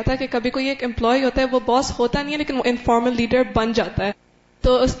ڈسکرائب کیا تھا کہ کبھی کوئی ایک امپلائی ہوتا ہے وہ باس ہوتا نہیں ہے لیکن وہ انفارمل لیڈر بن جاتا ہے.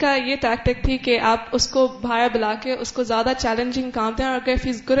 تو اس کا یہ ٹیکٹک تھی کہ آپ اس کو باہر بلا کے اس کو زیادہ چیلنجنگ کام دیں، اور اگر if he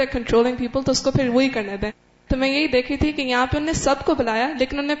is good at controlling people تو اس کو پھر وہی کرنے دیں. تو میں یہی دیکھی تھی کہ یہاں پہ انہوں نے سب کو بلایا،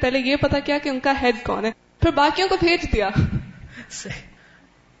 لیکن انہوں نے پہلے یہ پتا کیا کہ ان کا ہیڈ کون ہے، پھر باقیوں کو بھیج دیا.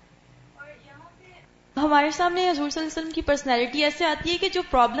 ہمارے سامنے حضور صلی اللہ علیہ وسلم کی پرسنالٹی ایسے آتی ہے کہ جو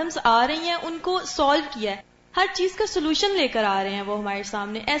پرابلمز آ رہی ہیں ان کو سالو کیا ہے، ہر چیز کا سولوشن لے کر آ رہے ہیں وہ ہمارے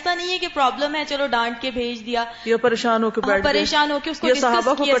سامنے. ایسا نہیں ہے کہ پرابلم ہے چلو ڈانٹ کے بھیج دیا یا پریشان ہو کے بیٹھ گئے، پریشان ہو کے اس کو یا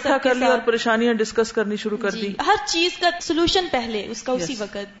صحابہ کو اکٹھا کر لیا اور پریشانیاں ڈسکس کرنی شروع کر دی. ہر چیز کا سولوشن پہلے اس کا اسی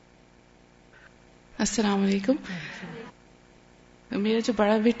وقت. السلام علیکم. میرا جو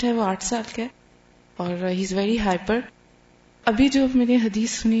بڑا بیٹا ہے وہ 8 سال کا ہے اور ہی از ویری ہائپر. ابھی جو میں نے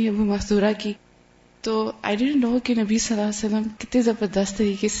حدیث سنی ابو محذورہ کی، تو آئی ڈونٹ نو کہ نبی صلی اللہ علیہ وسلم کتنے زبردست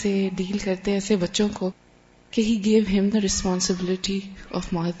طریقے سے ڈیل کرتے ہیں ایسے بچوں کو کہ ہی گیو ہم دا ریسپانسبلٹی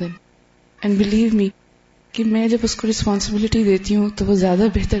آف مادر. اینڈ بلیو می کہ میں جب اس کو ریسپانسبلٹی دیتی ہوں تو وہ زیادہ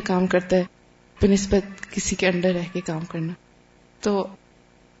بہتر کام کرتا ہے بنسبت کسی کے انڈر رہ کے کام کرنا. تو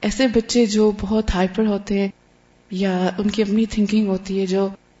ایسے بچے جو بہت ہائپر ہوتے ہیں یا ان کی اپنی تھنکنگ ہوتی ہے جو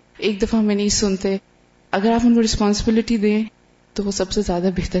ایک دفعہ میں نہیں سنتے، اگر آپ ان کو ریسپانسبلٹی دیں تو وہ سب سے زیادہ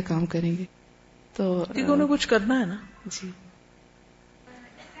بہتر کام کریں گے. تو کیونکہ انہیں کچھ کرنا ہے نا.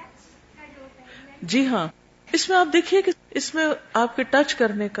 جی ہاں، اس میں آپ دیکھیے کہ اس میں آپ کے ٹچ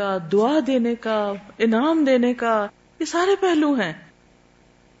کرنے کا، دعا دینے کا، انعام دینے کا، یہ سارے پہلو ہیں.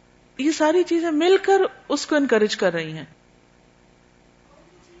 یہ ساری چیزیں مل کر اس کو انکریج کر رہی ہیں.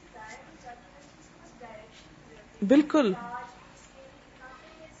 بالکل.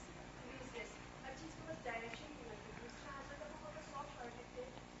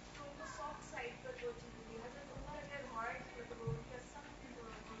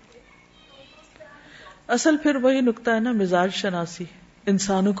 اصل پھر وہی نقطہ ہے نا، مزاج شناسی،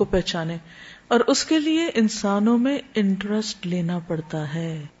 انسانوں کو پہچانے، اور اس کے لیے انسانوں میں انٹرسٹ لینا پڑتا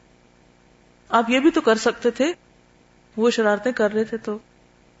ہے. آپ یہ بھی تو کر سکتے تھے، وہ شرارتیں کر رہے تھے تو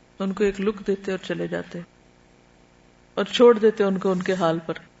ان کو ایک لک دیتے اور چلے جاتے اور چھوڑ دیتے ان کو ان کے حال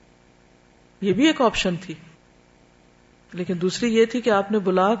پر. یہ بھی ایک آپشن تھی. لیکن دوسری یہ تھی کہ آپ نے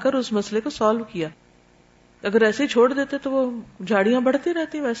بلا کر اس مسئلے کو سالو کیا. اگر ایسے ہی چھوڑ دیتے تو وہ جھاڑیاں بڑھتی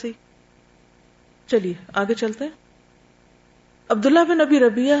رہتی ویسے ہی. چلیے آگے چلتے ہیں. عبداللہ بن ابی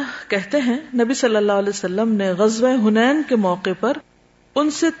ربیعہ کہتے ہیں نبی صلی اللہ علیہ وسلم نے غزوہ حنین کے موقع پر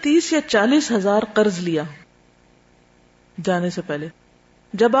ان سے 30 یا 40 ہزار قرض لیا جانے سے پہلے.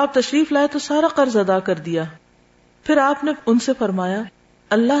 جب آپ تشریف لائے تو سارا قرض ادا کر دیا. پھر آپ نے ان سے فرمایا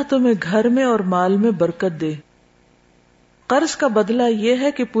اللہ تمہیں گھر میں اور مال میں برکت دے. قرض کا بدلہ یہ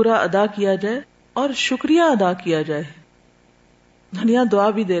ہے کہ پورا ادا کیا جائے اور شکریہ ادا کیا جائے. دنیا دعا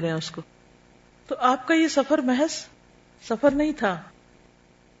بھی دے رہے ہیں اس کو. تو آپ کا یہ سفر محض سفر نہیں تھا.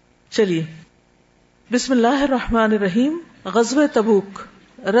 چلیے بسم اللہ الرحمن الرحیم. غزوہ تبوک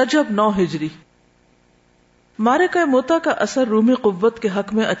رجب 9 ہجری. معرکہ موتا کا اثر رومی قوت کے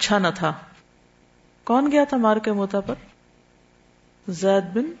حق میں اچھا نہ تھا. کون گیا تھا معرکہ موتا پر؟ زید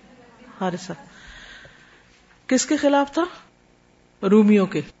بن حارثہ. کس کے خلاف تھا؟ رومیوں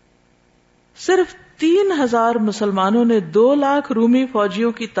کے. صرف 3000 مسلمانوں نے 2 لاکھ رومی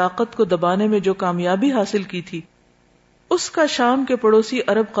فوجیوں کی طاقت کو دبانے میں جو کامیابی حاصل کی تھی اس کا شام کے پڑوسی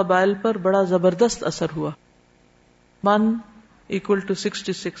عرب قبائل پر بڑا زبردست اثر ہوا.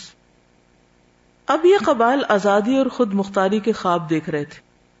 1=66. اب یہ قبائل آزادی اور خود مختاری کے خواب دیکھ رہے تھے،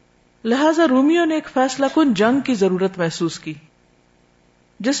 لہذا رومیوں نے ایک فیصلہ کن جنگ کی ضرورت محسوس کی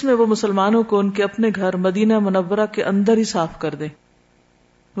جس میں وہ مسلمانوں کو ان کے اپنے گھر مدینہ منورہ کے اندر ہی صاف کر دیں.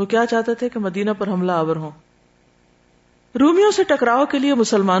 وہ کیا چاہتے تھے کہ مدینہ پر حملہ آور ہوں. رومیوں سے ٹکراؤ کے لیے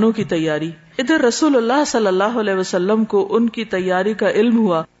مسلمانوں کی تیاری. ادھر رسول اللہ صلی اللہ علیہ وسلم کو ان کی تیاری کا علم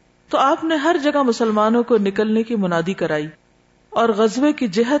ہوا تو آپ نے ہر جگہ مسلمانوں کو نکلنے کی منادی کرائی اور غزوے کی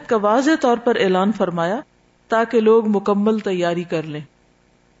جہت کا واضح طور پر اعلان فرمایا تاکہ لوگ مکمل تیاری کر لیں،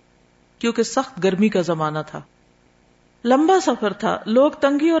 کیونکہ سخت گرمی کا زمانہ تھا. لمبا سفر تھا، لوگ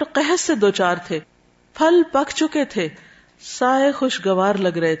تنگی اور قحط سے دوچار تھے، پھل پک چکے تھے، سائے خوشگوار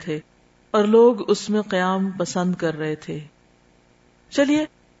لگ رہے تھے اور لوگ اس میں قیام پسند کر رہے تھے. چلیے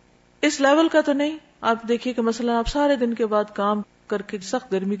اس لیول کا تو نہیں. آپ دیکھیے کہ مثلا آپ سارے دن کے بعد کام کر کے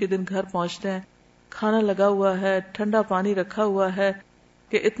سخت گرمی کے دن گھر پہنچتے ہیں، کھانا لگا ہوا ہے، ٹھنڈا پانی رکھا ہوا ہے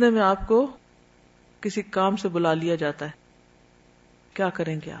کہ اتنے میں آپ کو کسی کام سے بلا لیا جاتا ہے. کیا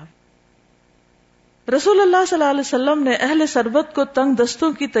کریں گے آپ؟ رسول اللہ صلی اللہ علیہ وسلم نے اہل سربت کو تنگ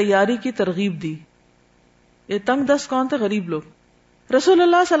دستوں کی تیاری کی ترغیب دی. یہ تنگ دست کون تھے؟ غریب لوگ. رسول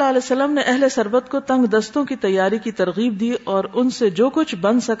اللہ صلی اللہ علیہ وسلم نے اہل سربت کو تنگ دستوں کی تیاری کی ترغیب دی اور ان سے جو کچھ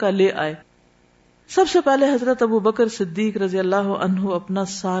بن سکا لے آئے. سب سے پہلے حضرت ابو بکر صدیق رضی اللہ عنہ اپنا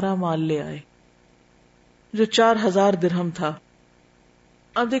سارا مال لے آئے جو 4000 درہم تھا.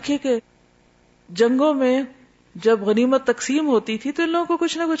 اب دیکھیے کہ جنگوں میں جب غنیمت تقسیم ہوتی تھی تو ان لوگوں کو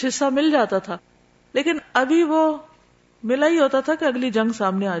کچھ نہ کچھ حصہ مل جاتا تھا. لیکن ابھی وہ ملا ہی ہوتا تھا کہ اگلی جنگ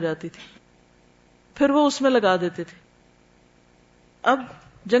سامنے آ جاتی تھی، پھر وہ اس میں لگا دیتے تھے. اب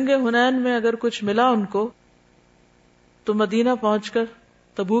جنگ حنین میں اگر کچھ ملا ان کو تو مدینہ پہنچ کر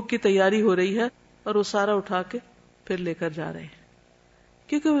تبوک کی تیاری ہو رہی ہے اور وہ سارا اٹھا کے پھر لے کر جا رہے ہیں،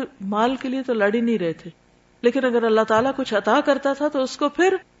 کیونکہ مال کے لیے تو لڑ ہی نہیں رہے تھے. لیکن اگر اللہ تعالیٰ کچھ عطا کرتا تھا تو اس کو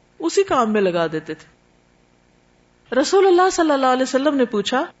پھر اسی کام میں لگا دیتے تھے. رسول اللہ صلی اللہ علیہ وسلم نے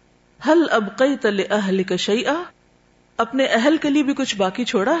پوچھا هل ابقیت لأہلک شیئا، اپنے اہل کے لیے بھی کچھ باقی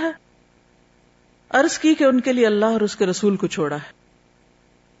چھوڑا ہے؟ عرض کی کہ ان کے لیے اللہ اور اس کے رسول کو چھوڑا ہے.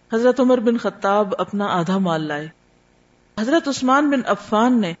 حضرت عمر بن خطاب اپنا آدھا مال لائے. حضرت عثمان بن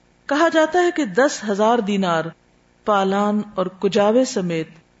عفان نے کہا جاتا ہے کہ 10,000 دینار پالان اور کجاوے سمیت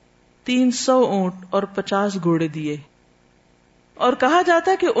 300 اونٹ اور 50 گھوڑے دیے، اور کہا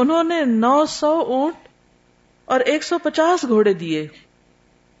جاتا ہے کہ انہوں نے 900 اونٹ اور 150 گھوڑے دیے.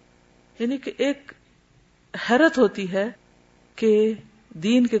 یعنی کہ ایک حیرت ہوتی ہے کہ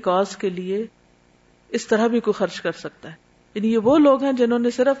دین کے کاز کے لیے اس طرح بھی کوئی خرچ کر سکتا ہے. یعنی یہ وہ لوگ ہیں جنہوں نے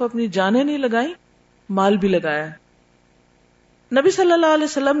صرف اپنی جانیں نہیں لگائیں، مال بھی لگایا. نبی صلی اللہ علیہ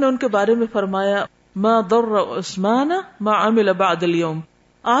وسلم نے ان کے بارے میں فرمایا ما ضر عثمان ما عمل بعد اليوم،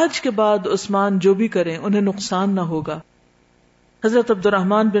 آج کے بعد عثمان جو بھی کریں انہیں نقصان نہ ہوگا. حضرت عبد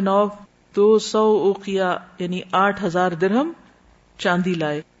الرحمن بن عوف 200 اوقیہ یعنی 8,000 درہم چاندی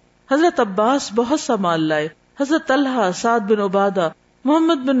لائے. حضرت عباس بہت سا مال لائے. حضرت طلحہ، سعد بن عبادہ،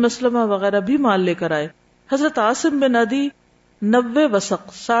 محمد بن مسلمہ وغیرہ بھی مال لے کر آئے. حضرت عاصم بن عدی 90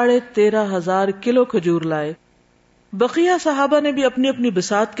 وسق 13,500 کلو کھجور لائے. بقیہ صحابہ نے بھی اپنی اپنی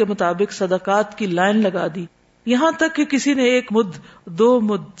بساط کے مطابق صدقات کی لائن لگا دی، یہاں تک کہ کسی نے 1 مد 2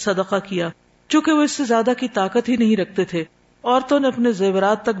 مد صدقہ کیا. چونکہ وہ اس سے زیادہ کی طاقت ہی نہیں رکھتے تھے، عورتوں نے اپنے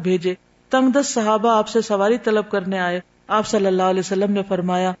زیورات تک بھیجے. تنگ دست صحابہ آپ سے سواری طلب کرنے آئے. آپ صلی اللہ علیہ وسلم نے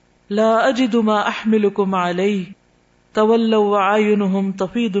فرمایا لا اجد ما احملکم علیہ تولوا وعینہم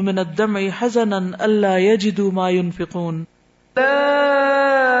تفید من الدمع حزنا الا یجدوا ما ینفقون. لا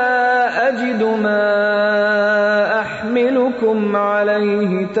اجد ما احملکم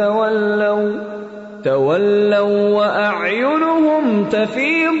علیہ تولوا واعینہم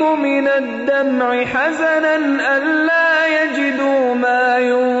تفید من الدمع حزنا الا یجدوا ما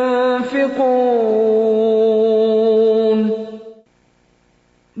ينفقون.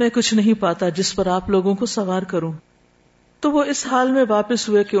 میں کچھ نہیں پاتا جس پر آپ لوگوں کو سوار کروں. تو وہ اس حال میں واپس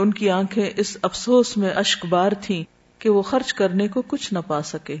ہوئے کہ ان کی آنکھیں اس افسوس میں اشک بار تھیں کہ وہ خرچ کرنے کو کچھ نہ پا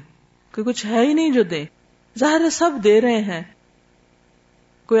سکے، کہ کچھ ہے ہی نہیں جو دیں. ظاہر ہے سب دے رہے ہیں،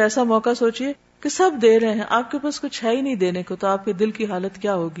 کوئی ایسا موقع سوچئے کہ سب دے رہے ہیں، آپ کے پاس کچھ ہے ہی نہیں دینے کو، تو آپ کے دل کی حالت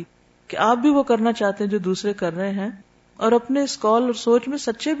کیا ہوگی کہ آپ بھی وہ کرنا چاہتے ہیں جو دوسرے کر رہے ہیں، اور اپنے اس قول اور سوچ میں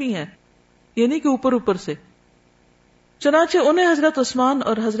سچے بھی ہیں، یہ نہیں کہ اوپر اوپر سے. چنانچہ انہیں حضرت عثمان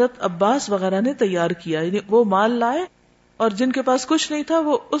اور حضرت عباس وغیرہ نے تیار کیا، یعنی وہ مال لائے اور جن کے پاس کچھ نہیں تھا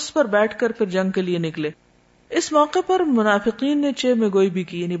وہ اس پر بیٹھ کر پھر جنگ کے لیے نکلے. اس موقع پر منافقین نے چہ میں گوئی بھی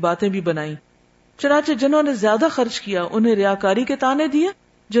کی، یعنی باتیں بھی بنائیں. چنانچہ جنہوں نے زیادہ خرچ کیا انہیں ریاکاری کے طعنے دیے،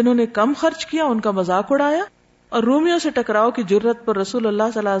 جنہوں نے کم خرچ کیا ان کا مذاق اڑایا، اور رومیوں سے ٹکراؤ کی جرت پر رسول اللہ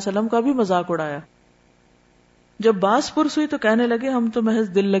صلی اللہ علیہ وسلم کا بھی مذاق اڑایا. جب باس پرس ہوئی تو کہنے لگے ہم تو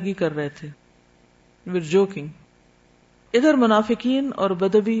محض دل لگی کر رہے تھے، we're joking. ادھر منافقین اور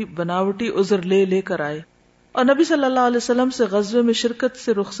بدوی بناوٹی عذر لے لے کر آئے اور نبی صلی اللہ علیہ وسلم سے غزوے میں شرکت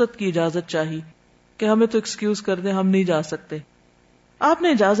سے رخصت کی اجازت چاہی کہ ہمیں تو ایکسکیوز کر دیں، ہم نہیں جا سکتے. آپ نے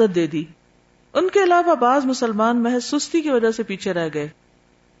اجازت دے دی. ان کے علاوہ بعض مسلمان محض سستی کی وجہ سے پیچھے رہ گئے،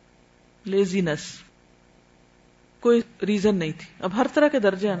 لیزینس، کوئی ریزن نہیں تھی. اب ہر طرح کے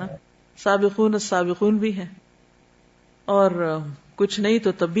درجے ہیں نا، سابقون السابقون بھی ہیں، اور کچھ نہیں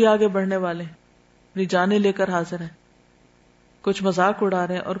تو تب بھی آگے بڑھنے والے ہیں، اپنی جانیں لے کر حاضر ہیں. کچھ مذاق اڑا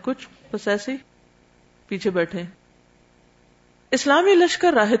رہے ہیں اور کچھ بس ایسے ہی پیچھے بیٹھے. اسلامی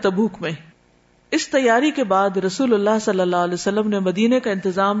لشکر راہ تبوک میں اس تیاری کے بعد رسول اللہ صلی اللہ علیہ وسلم نے مدینے کا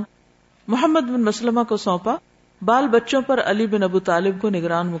انتظام محمد بن مسلمہ کو سونپا. بال بچوں پر علی بن ابو طالب کو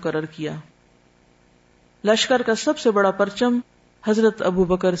نگران مقرر کیا. لشکر کا سب سے بڑا پرچم حضرت ابو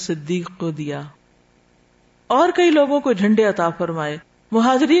بکر صدیق کو دیا اور کئی لوگوں کو جھنڈے عطا فرمائے.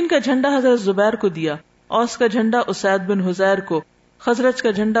 مہاجرین کا جھنڈا حضرت زبیر کو دیا، اوس کا جھنڈا اسید بن حزیر کو، خزرج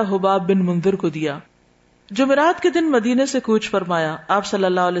کا جھنڈا حباب بن منذر کو دیا. جمعرات کے دن مدینے سے کوچ فرمایا. آپ صلی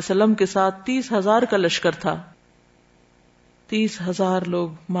اللہ علیہ وسلم کے ساتھ 30,000 کا لشکر تھا. 30,000 لوگ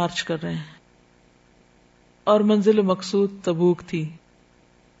مارچ کر رہے ہیں اور منزل مقصود تبوک تھی.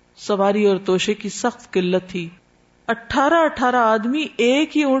 سواری اور توشے کی سخت قلت تھی. 18 آدمی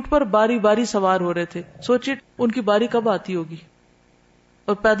ایک ہی اونٹ پر باری باری سوار ہو رہے تھے. سوچئے ان کی باری کب آتی ہوگی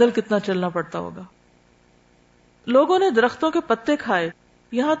اور پیدل کتنا چلنا پڑتا ہوگا. لوگوں نے درختوں کے پتے کھائے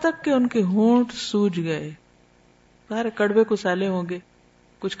یہاں تک کہ ان کے ہونٹ سوج گئے. ظاہر کڑوے کو سیلے ہوں گے,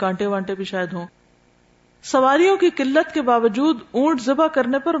 کچھ کانٹے وانٹے بھی شاید ہوں. سواریوں کی قلت کے باوجود اونٹ ذبح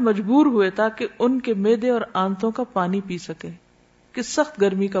کرنے پر مجبور ہوئے تاکہ ان کے معدے اور آنتوں کا پانی پی سکے, کہ سخت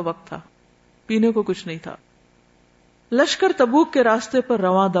گرمی کا وقت تھا, پینے کو کچھ نہیں تھا. لشکر تبوک کے راستے پر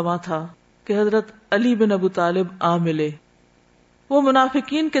رواں دواں تھا کہ حضرت علی بن ابو طالب آ ملے. وہ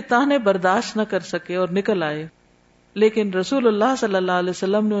منافقین کے طعنے برداشت نہ کر سکے اور نکل آئے, لیکن رسول اللہ صلی اللہ علیہ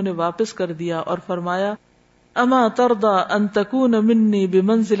وسلم نے انہیں واپس کر دیا اور فرمایا, اما ترضى ان تكون مني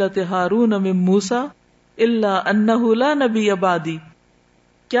بمنزلة هارون من موسى الا انه لا نبي بعدي.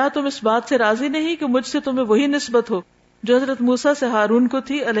 کیا تم اس بات سے راضی نہیں کہ مجھ سے تمہیں وہی نسبت ہو جو حضرت موسیٰ سے ہارون کو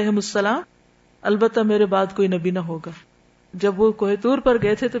تھی علیہم السلام, البتہ میرے بعد کوئی نبی نہ ہوگا. جب وہ کوہ طور پر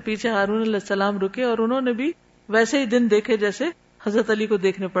گئے تھے تو پیچھے ہارون علیہ السلام رکے اور انہوں نے بھی ویسے ہی دن دیکھے جیسے حضرت علی کو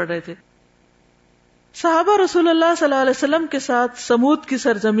دیکھنے پڑ رہے تھے. صحابہ رسول اللہ صلی اللہ علیہ وسلم کے ساتھ سمود کی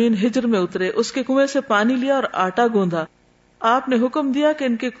سرزمین ہجر میں اترے, اس کے کنویں سے پانی لیا اور آٹا گوندھا. آپ نے حکم دیا کہ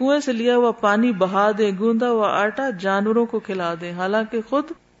ان کے کنویں سے لیا ہوا پانی بہا دیں, گوندا ہوا آٹا جانوروں کو کھلا دیں, حالانکہ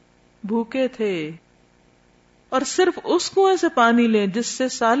خود بھوکے تھے, اور صرف اس کنویں سے پانی لیں جس سے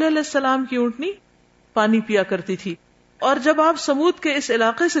صالح علیہ السلام کی اونٹنی پانی پیا کرتی تھی. اور جب آپ سمود کے اس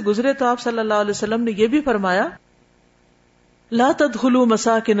علاقے سے گزرے تو آپ صلی اللہ علیہ وسلم نے یہ بھی فرمایا, لا تدخلوا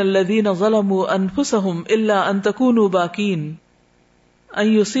مساکن الذین ظلموا انفسهم الا ان تکونوا باکین ان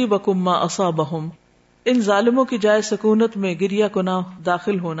یصیبکم ما اصابہم. ان ظالموں کی جائے سکونت میں گریہ کنا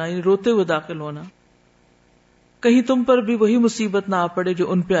داخل ہونا, یعنی روتے ہوئے داخل ہونا, کہیں تم پر بھی وہی مصیبت نہ آ پڑے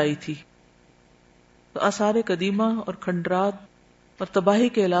جو ان پہ آئی تھی. تو آثار قدیمہ اور کھنڈرات اور تباہی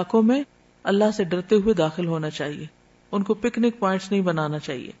کے علاقوں میں اللہ سے ڈرتے ہوئے داخل ہونا چاہیے, ان کو پکنک پوائنٹس نہیں بنانا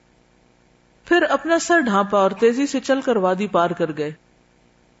چاہیے. پھر اپنا سر ڈھانپا اور تیزی سے چل کر وادی پار کر گئے.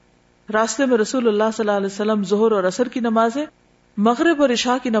 راستے میں رسول اللہ صلی اللہ علیہ وسلم ظہر اور عصر کی نمازیں, مغرب اور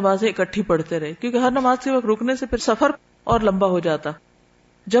عشاء کی نمازیں اکٹھی پڑھتے رہے, کیونکہ ہر نماز کے وقت رکنے سے پھر سفر اور لمبا ہو جاتا.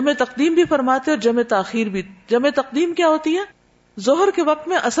 جمع تقدیم بھی فرماتے اور جمع تاخیر بھی. جمع تقدیم کیا ہوتی ہے؟ ظہر کے وقت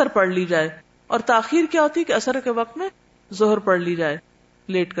میں عصر پڑھ لی جائے, اور تاخیر کیا ہوتی ہے کہ عصر کے وقت میں ظہر پڑھ لی جائے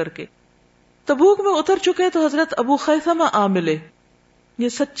لیٹ کر کے. تبوک میں اتر چکے تو حضرت ابو خیثمہ آ ملے. یہ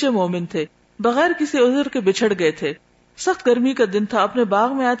سچے مومن تھے, بغیر کسی عذر کے بچھڑ گئے تھے. سخت گرمی کا دن تھا. اپنے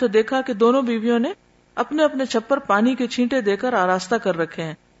باغ میں آئے تو دیکھا کہ دونوں بیویوں نے اپنے اپنے چھپر پانی کے چھینٹے دے کر آراستہ کر رکھے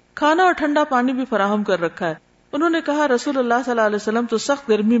ہیں, کھانا اور ٹھنڈا پانی بھی فراہم کر رکھا ہے. انہوں نے کہا, رسول اللہ صلی اللہ علیہ وسلم تو سخت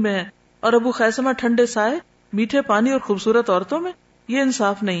گرمی میں ہیں اور ابو خیثمہ ٹھنڈے سائے, میٹھے پانی اور خوبصورت عورتوں میں, یہ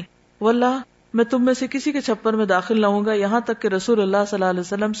انصاف نہیں. واللہ میں تم میں سے کسی کے چھپر میں داخل نہ ہوں گا یہاں تک کہ رسول اللہ صلی اللہ علیہ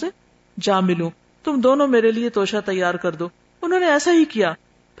وسلم سے جا ملوں. تم دونوں میرے لیے توشہ تیار کر دو. انہوں نے ایسا ہی کیا.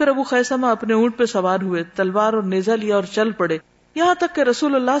 پھر ابو خیثمہ اپنے اونٹ پہ سوار ہوئے, تلوار اور نیزہ لیا اور چل پڑے, یہاں تک کہ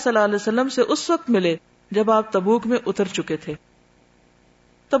رسول اللہ صلی اللہ علیہ وسلم سے اس وقت ملے جب آپ تبوک میں اتر چکے تھے.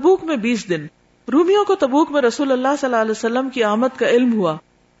 تبوک میں 20 دن. رومیوں کو تبوک میں رسول اللہ صلی اللہ علیہ وسلم کی آمد کا علم ہوا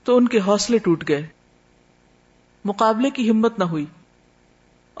تو ان کے حوصلے ٹوٹ گئے, مقابلے کی ہمت نہ ہوئی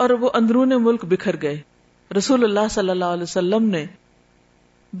اور وہ اندرون ملک بکھر گئے. رسول اللہ صلی اللہ علیہ وسلم نے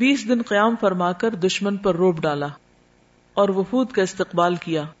 20 دن قیام فرما کر دشمن پر روب ڈالا اور وفود کا استقبال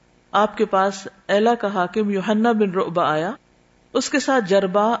کیا. آپ کے پاس ایلا کا حاکم یوحنا بن رعبہ آیا, اس کے ساتھ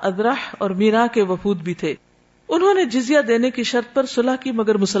جربا, ادرح اور مینا کے وفود بھی تھے. انہوں نے جزیہ دینے کی شرط پر صلح کی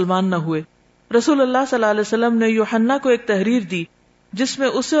مگر مسلمان نہ ہوئے. رسول اللہ صلی اللہ علیہ وسلم نے یوحنا کو ایک تحریر دی جس میں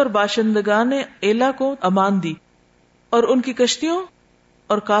اسے اور باشندگان ایلا کو امان دی اور ان کی کشتیوں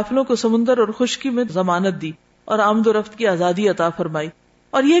اور قافلوں کو سمندر اور خشکی میں ضمانت دی اور آمد و رفت کی آزادی عطا فرمائی,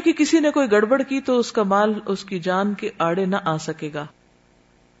 اور یہ کہ کسی نے کوئی گڑبڑ کی تو اس کا مال اس کی جان کے آڑے نہ آ سکے گا.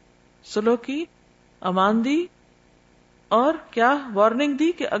 سلو کی, امان دی, اور کیا وارننگ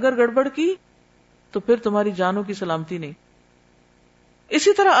دی کہ اگر گڑبڑ کی تو پھر تمہاری جانوں کی سلامتی نہیں.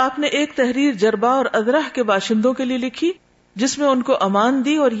 اسی طرح آپ نے ایک تحریر جربا اور ادرح کے باشندوں کے لیے لکھی جس میں ان کو امان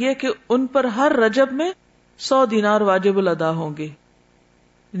دی اور یہ کہ ان پر ہر رجب میں 100 دینار واجب الادا ہوں گے,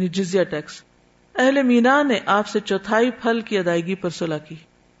 یعنی جزیہ ٹیکس. اہل مینا نے آپ سے 1/4 پھل کی ادائیگی پر صلح کی.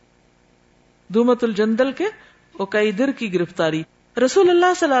 دومت الجندل کے عقیدر کی گرفتاری. رسول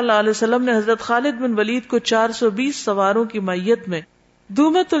اللہ صلی اللہ علیہ وسلم نے حضرت خالد بن ولید کو 420 سواروں کی میت میں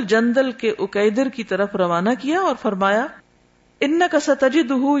دومت الجندل کے عقیدر کی طرف روانہ کیا اور فرمایا, انک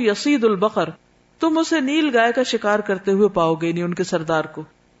ستجدہ یصید البقر, تم اسے نیل گائے کا شکار کرتے ہوئے پاؤ گے, نہیں ان کے سردار کو.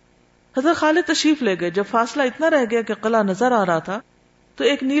 حضرت خالد تشریف لے گئے. جب فاصلہ اتنا رہ گیا کہ قلعہ نظر آ رہا تھا تو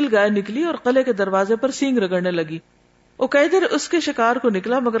ایک نیل گائے نکلی اور قلعے کے دروازے پر سینگ رگڑنے لگی. عقیدر اس کے شکار کو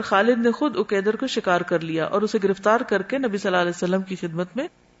نکلا مگر خالد نے خود عقیدر کو شکار کر لیا اور اسے گرفتار کر کے نبی صلی اللہ علیہ وسلم کی خدمت میں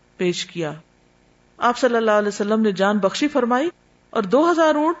پیش کیا. آپ صلی اللہ علیہ وسلم نے جان بخشی فرمائی اور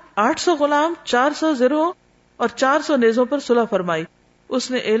 2000 اونٹ, 800 غلام, 400 زرہوں اور 400 نیزوں پر صلح فرمائی. اس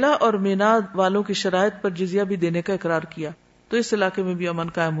نے ایلا اور میناد والوں کی شرائط پر جزیہ بھی دینے کا اقرار کیا، تو اس علاقے میں بھی امن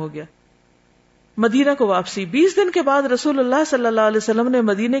قائم ہو گیا۔ مدینہ کو واپسی، 20 دن کے بعد رسول اللہ صلی اللہ علیہ وسلم نے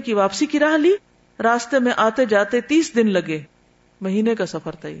مدینے کی واپسی کی راہ لی۔ راستے میں آتے جاتے 30 دن لگے، مہینے کا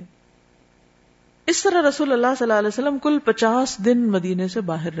سفر تھا یہ۔ اس طرح رسول اللہ صلی اللہ علیہ وسلم کل 50 دن مدینے سے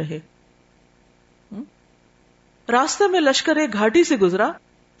باہر رہے۔ راستے میں لشکر ایک گھاٹی سے گزرا،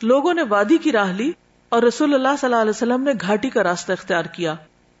 لوگوں نے وادی کی راہ لی اور رسول اللہ صلی اللہ علیہ وسلم نے گھاٹی کا راستہ اختیار کیا۔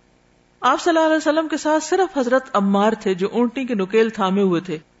 آپ صلی اللہ علیہ وسلم کے ساتھ صرف حضرت عمار تھے جو اونٹنی کی نکیل تھامے ہوئے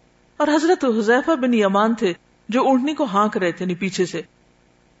تھے، اور حضرت حذیفہ بن یمان تھے جو اونٹنی کو ہانک رہے تھے پیچھے سے۔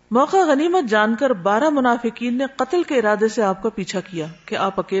 موقع غنیمت جان کر 12 منافقین نے قتل کے ارادے سے آپ کا پیچھا کیا کہ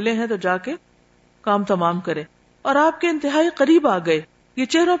آپ اکیلے ہیں تو جا کے کام تمام کریں، اور آپ کے انتہائی قریب آ گئے۔ یہ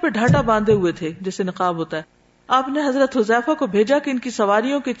چہروں پہ ڈھاٹا باندھے ہوئے تھے جیسے نقاب ہوتا ہے۔ آپ نے حضرت حذیفہ کو بھیجا کہ ان کی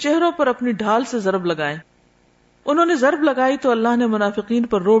سواریوں کے چہروں پر اپنی ڈھال سے ضرب لگائیں۔ انہوں نے ضرب لگائی تو اللہ نے منافقین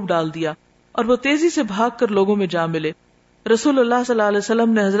پر رعب ڈال دیا اور وہ تیزی سے بھاگ کر لوگوں میں جا ملے۔ رسول اللہ صلی اللہ علیہ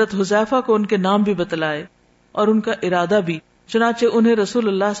وسلم نے حضرت حذیفہ کو ان کے نام بھی بتلائے اور ان کا ارادہ بھی، چنانچہ انہیں رسول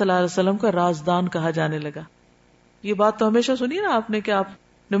اللہ صلی اللہ علیہ وسلم کا رازدان کہا جانے لگا۔ یہ بات تو ہمیشہ سنی نا آپ نے کہ آپ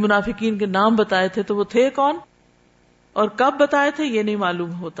نے منافقین کے نام بتائے تھے، تو وہ تھے کون اور کب بتائے تھے یہ نہیں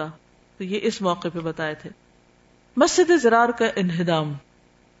معلوم ہوتا، تو یہ اس موقع پہ بتائے تھے۔ مسجد ضرار کا انہدام،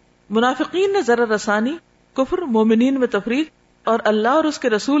 منافقین نے ضرر رسانی، کفر، مومنین میں تفریق اور اللہ اور اس کے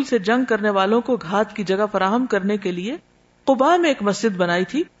رسول سے جنگ کرنے والوں کو گھات کی جگہ فراہم کرنے کے لیے قباء میں ایک مسجد بنائی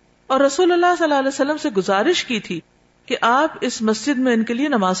تھی اور رسول اللہ صلی اللہ علیہ وسلم سے گزارش کی تھی کہ آپ اس مسجد میں ان کے لیے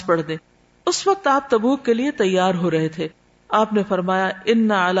نماز پڑھ دیں۔ اس وقت آپ تبوک کے لیے تیار ہو رہے تھے۔ آپ نے فرمایا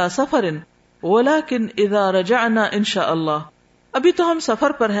ان علی سفر ولکن اذا رجعنا انشاء اللہ، ابھی تو ہم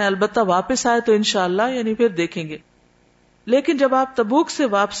سفر پر ہیں، البتہ واپس آئے تو انشاءاللہ یعنی پھر دیکھیں گے۔ لیکن جب آپ تبوک سے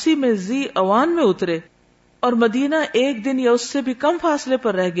واپسی میں ذی اوان میں اترے اور مدینہ 1 دن یا اس سے بھی کم فاصلے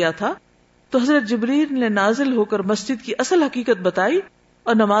پر رہ گیا تھا تو حضرت جبریل نے نازل ہو کر مسجد کی اصل حقیقت بتائی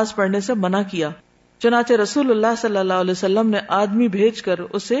اور نماز پڑھنے سے منع کیا۔ چنانچہ رسول اللہ صلی اللہ علیہ وسلم نے آدمی بھیج کر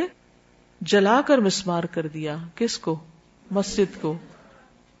اسے جلا کر مسمار کر دیا۔ کس کو؟ مسجد کو۔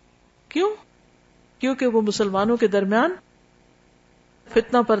 کیوں؟ کیونکہ وہ مسلمانوں کے درمیان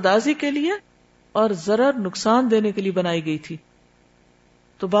فتنہ پردازی کے لیے اور ضرر نقصان دینے کے لیے بنائی گئی تھی۔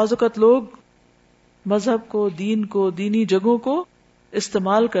 تو بعض اوقات لوگ مذہب کو، دین کو، دینی جگہوں کو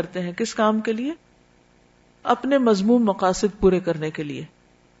استعمال کرتے ہیں کس کام کے لیے؟ اپنے مذموم مقاصد پورے کرنے کے لیے،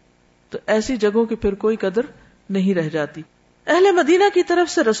 تو ایسی جگہوں کی پھر کوئی قدر نہیں رہ جاتی۔ اہل مدینہ کی طرف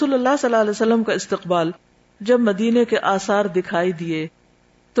سے رسول اللہ صلی اللہ علیہ وسلم کا استقبال، جب مدینے کے آثار دکھائی دیے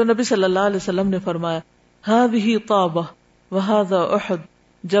تو نبی صلی اللہ علیہ وسلم نے فرمایا هذه طابہ وهذا احد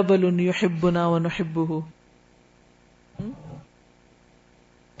جبل يحبنا ونحبه۔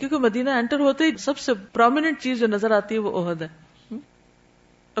 کیونکہ مدینہ انٹر ہوتے ہی سب سے پرومیننٹ چیز جو نظر آتی ہے وہ احد ہے۔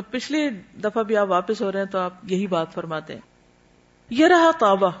 اب پچھلی دفعہ بھی آپ واپس ہو رہے ہیں تو آپ یہی بات فرماتے ہیں۔ یہ رہا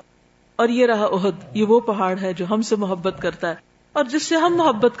طابہ اور یہ رہا احد، یہ وہ پہاڑ ہے جو ہم سے محبت کرتا ہے اور جس سے ہم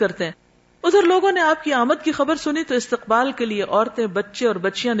محبت کرتے ہیں۔ ادھر لوگوں نے آپ کی آمد کی خبر سنی تو استقبال کے لیے عورتیں، بچے اور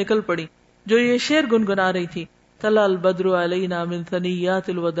بچیاں نکل پڑی جو یہ شعر گنگنا رہی تھی، طلع البدر علینا من ثنیات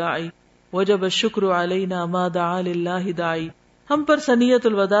الوداع وجب الشکر علینا ما دعا للہ داعی۔ ہم پر ثنیت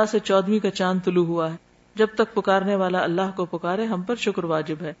الوداع سے 14ویں کا چاند طلوع ہوا ہے، جب تک پکارنے والا اللہ کو پکارے ہم پر شکر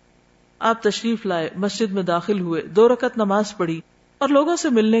واجب ہے۔ آپ تشریف لائے، مسجد میں داخل ہوئے، 2 رکعت نماز پڑھی اور لوگوں سے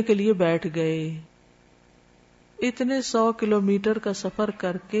ملنے کے لیے بیٹھ گئے۔ اتنے 100 کلومیٹر کا سفر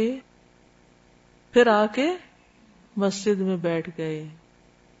کر کے پھر آ کے مسجد میں بیٹھ گئے۔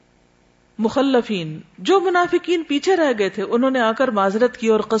 مخلفین، جو منافقین پیچھے رہ گئے تھے، انہوں نے آ کر معذرت کی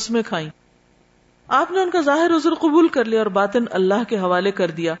اور قسمیں کھائیں۔ آپ نے ان کا ظاہر عذر قبول کر لیا اور باطن اللہ کے حوالے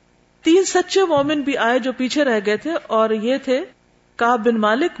کر دیا۔ 3 سچے مومن بھی آئے جو پیچھے رہ گئے تھے، اور یہ تھے کعب بن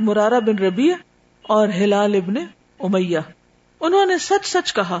مالک، مرارہ بن ربیع اور ہلال ابن امیہ۔ انہوں نے سچ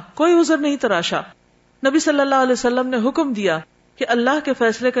سچ کہا، کوئی عذر نہیں تراشا۔ نبی صلی اللہ علیہ وسلم نے حکم دیا کہ اللہ کے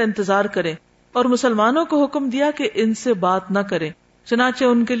فیصلے کا انتظار کریں اور مسلمانوں کو حکم دیا کہ ان سے بات نہ کریں، چنانچہ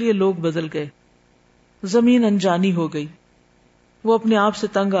ان کے لیے لوگ بدل گئے۔ زمین انجانی ہو گئی، وہ اپنے آپ سے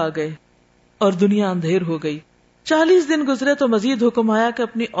تنگ آ گئے اور دنیا اندھیر ہو گئی۔ 40 دن گزرے تو مزید حکم آیا کہ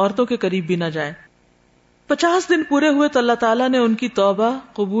اپنی عورتوں کے قریب بھی نہ جائیں۔ 50 دن پورے ہوئے تو اللہ تعالیٰ نے ان کی توبہ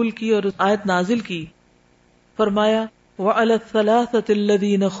قبول کی اور آیت نازل کی۔ فرمایا وَعَلَى الثَّلَاثَةِ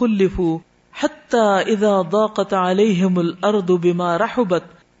الَّذِينَ خُلِّفُوا حَتَّى إِذَا ضَاقَتْ عَلَيْهِمُ الْأَرْضُ بِمَا رَحُبَتْ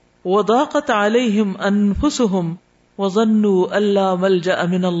وَضَاقَتْ عَلَيْهِمْ أَنفُسُهُمْ وَظَنُّوا أَن لَّا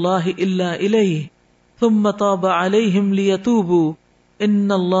مَلْجَأَ مِنَ اللَّهِ إِلَّا إِلَيْهِ ثُمَّ تَابَ عَلَيْهِمْ لِيَتُوبُوا إِنَّ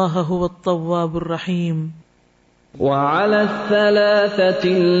اللَّهَ هُوَ التَّوَّابُ الرَّحِيمُ۔ وعلى الثلاثة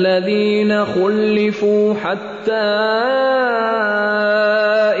الذين خلفوا حتى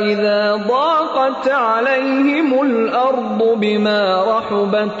إذا ضاقت عليهم الأرض بما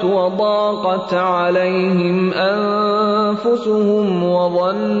رحبت وضاقت عليهم أنفسهم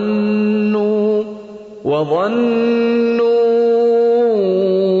وظنوا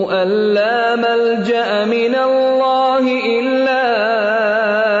أن لا ملجأ من الله إلا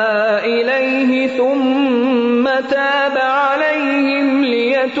إليه ثم تاب عليهم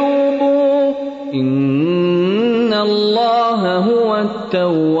ليتوبوا إن الله هو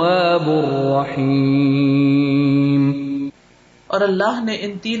التواب الرحيم. اور اللہ نے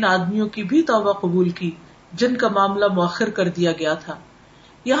ان 3 آدمیوں کی بھی توبہ قبول کی جن کا معاملہ مؤخر کر دیا گیا تھا،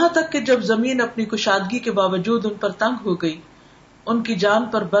 یہاں تک کہ جب زمین اپنی کشادگی کے باوجود ان پر تنگ ہو گئی، ان کی جان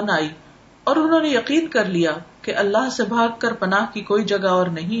پر بن آئی، اور انہوں نے یقین کر لیا کہ اللہ سے بھاگ کر پناہ کی کوئی جگہ اور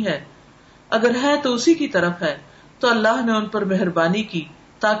نہیں ہے، اگر ہے تو اسی کی طرف ہے، تو اللہ نے ان پر مہربانی کی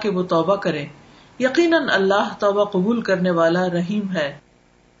تاکہ وہ توبہ کریں. یقیناً اللہ توبہ قبول کرنے والا رحیم ہے.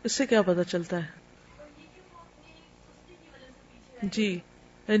 اس سے کیا پتہ چلتا ہے؟ جی،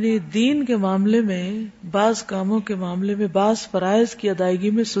 یعنی دین کے معاملے میں، بعض کاموں کے معاملے میں، بعض فرائض کی ادائیگی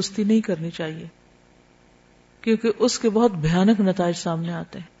میں سستی نہیں کرنی چاہیے، کیونکہ اس کے بہت بھیانک نتائج سامنے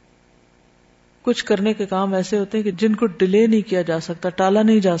آتے ہیں. کچھ کرنے کے کام ایسے ہوتے ہیں کہ جن کو ڈیلے نہیں کیا جا سکتا، ٹالا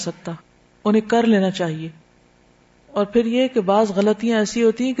نہیں جا سکتا، انہیں کر لینا چاہیے. اور پھر یہ کہ بعض غلطیاں ایسی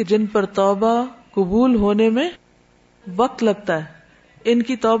ہوتی ہیں کہ جن پر توبہ قبول ہونے میں وقت لگتا ہے. ان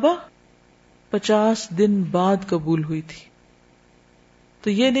کی توبہ 50 دن بعد قبول ہوئی تھی. تو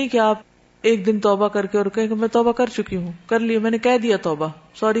یہ نہیں کہ آپ ایک دن توبہ کر کے اور کہیں کہ میں توبہ کر چکی ہوں، کر لیا، میں نے کہہ دیا توبہ،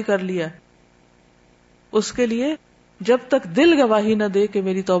 سوری کر لیا. اس کے لیے جب تک دل گواہی نہ دے کہ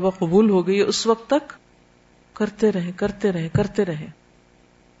میری توبہ قبول ہو گئی، اس وقت تک کرتے رہیں کرتے رہیں کرتے رہیں،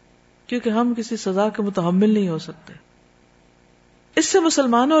 کیونکہ ہم کسی سزا کے متحمل نہیں ہو سکتے. اس سے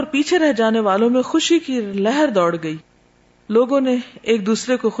مسلمانوں اور پیچھے رہ جانے والوں میں خوشی کی لہر دوڑ گئی. لوگوں نے ایک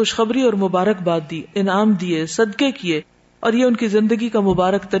دوسرے کو خوشخبری اور مبارکباد دی، انعام دیے، صدقے کیے، اور یہ ان کی زندگی کا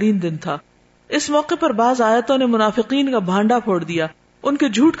مبارک ترین دن تھا. اس موقع پر بعض آیتوں نے منافقین کا بھانڈا پھوڑ دیا، ان کے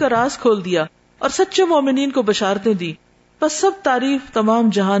جھوٹ کا راز کھول دیا اور سچے مومنین کو بشارتیں دی. بس سب تعریف تمام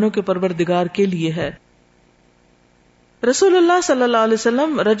جہانوں کے پروردگار کے لیے ہے. رسول اللہ صلی اللہ علیہ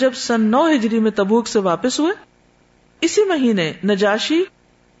وسلم رجب سن 9 ہجری میں تبوک سے واپس ہوئے. اسی مہینے نجاشی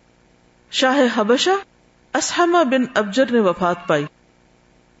شاہ حبشہ اسحمہ بن ابجر نے وفات پائی.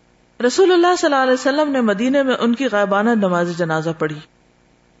 رسول اللہ صلی اللہ علیہ وسلم نے مدینے میں ان کی غائبانہ نماز جنازہ پڑھی.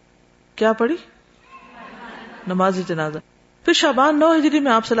 کیا پڑھی؟ نماز جنازہ. پھر شعبان 9 ہجری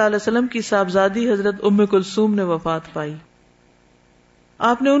میں آپ صلی اللہ علیہ وسلم کی صاحبزادی حضرت ام کلثوم نے وفات پائی.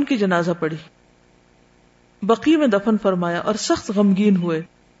 آپ نے ان کی جنازہ پڑھی، بقیع میں دفن فرمایا اور سخت غمگین ہوئے.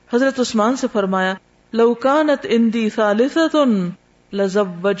 حضرت عثمان سے فرمایا لو کانت عندی ثالثۃ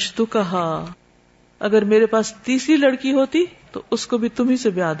لزوجتکھا، اگر میرے پاس تیسری لڑکی ہوتی تو اس کو بھی تم ہی سے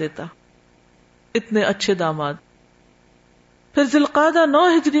بیاہ دیتا. اتنے اچھے داماد. پھر ذوالقعدہ 9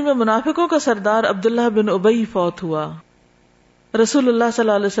 ہجری میں منافقوں کا سردار عبداللہ بن ابی فوت ہوا. رسول اللہ صلی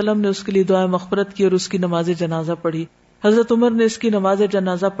اللہ علیہ وسلم نے اس کے لیے دعائے مغفرت کی اور اس کی نماز جنازہ پڑھی. حضرت عمر نے اس کی نماز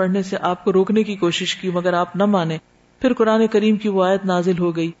جنازہ پڑھنے سے آپ کو روکنے کی کوشش کی، مگر آپ نہ مانے. پھر قرآن کریم کی وہ آیت نازل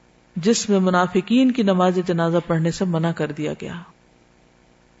ہو گئی جس میں منافقین کی نماز جنازہ پڑھنے سے منع کر دیا گیا.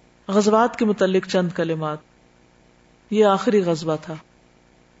 غزوات کے متعلق چند کلمات. یہ آخری غزوہ تھا.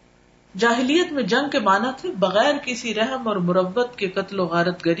 جاہلیت میں جنگ کے معنی تھے بغیر کسی رحم اور مروت کے قتل و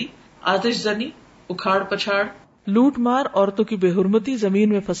غارت گری، آتش زنی، اکھاڑ پچھاڑ، لوٹ مار، عورتوں کی بے حرمتی، زمین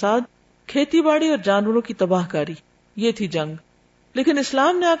میں فساد، کھیتی باڑی اور جانوروں کی تباہ کاری. یہ تھی جنگ. لیکن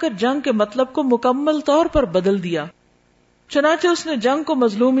اسلام نے آ کر جنگ کے مطلب کو مکمل طور پر بدل دیا. چنانچہ اس نے جنگ کو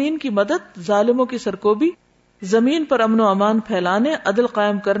مظلومین کی مدد، ظالموں کی سرکوبی، زمین پر امن و امان پھیلانے، عدل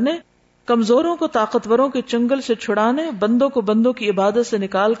قائم کرنے، کمزوروں کو طاقتوروں کے چنگل سے چھڑانے، بندوں کو بندوں کی عبادت سے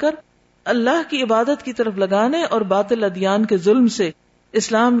نکال کر اللہ کی عبادت کی طرف لگانے اور باطل ادیان کے ظلم سے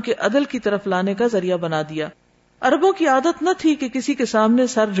اسلام کے عدل کی طرف لانے کا ذریعہ بنا دیا. عربوں کی عادت نہ تھی کہ کسی کے سامنے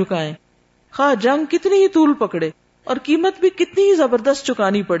سر جھکائیں، خواہ جنگ کتنی ہی طول پکڑے اور قیمت بھی کتنی ہی زبردست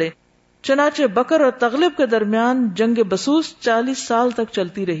چکانی پڑے. چنانچہ بکر اور تغلب کے درمیان جنگ بسوس 40 سال تک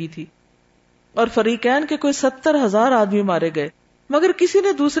چلتی رہی تھی اور فریقین کے کوئی 70,000 آدمی مارے گئے، مگر کسی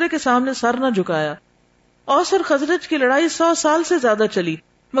نے دوسرے کے سامنے سر نہ جھکایا. اوس اور خزرج کی لڑائی 100 سال سے زیادہ چلی،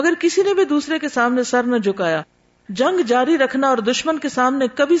 مگر کسی نے بھی دوسرے کے سامنے سر نہ جھکایا. جنگ جاری رکھنا اور دشمن کے سامنے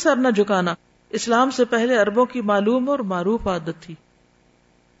کبھی سر نہ جھکانا اسلام سے پہلے عربوں کی معلوم اور معروف عادت تھی.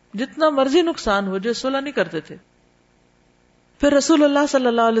 جتنا مرضی نقصان ہو جائے صلح نہیں کرتے تھے. پھر رسول اللہ صلی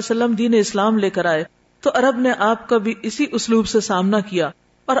اللہ علیہ وسلم دین اسلام لے کر آئے تو عرب نے آپ کا بھی اسی اسلوب سے سامنا کیا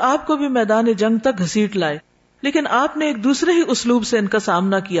اور آپ کو بھی میدان جنگ تک گھسیٹ لائے. لیکن آپ نے ایک دوسرے ہی اسلوب سے ان کا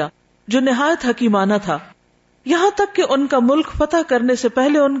سامنا کیا جو نہایت حکیمانہ تھا، یہاں تک کہ ان کا ملک فتح کرنے سے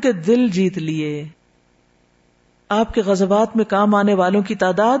پہلے ان کے دل جیت لیے۔ آپ کے غزوات میں کام آنے والوں کی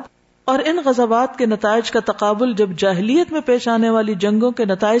تعداد اور ان غزوات کے نتائج کا تقابل جب جاہلیت میں پیش آنے والی جنگوں کے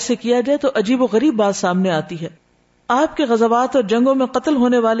نتائج سے کیا جائے تو عجیب و غریب بات سامنے آتی ہے۔ آپ کے غزوات اور جنگوں میں قتل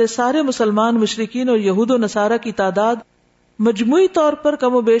ہونے والے سارے مسلمان مشرکین اور یہود و نصارہ کی تعداد مجموعی طور پر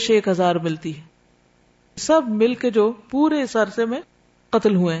کم و بیش 1000 ملتی ہے، سب مل کے جو پورے اس عرصے میں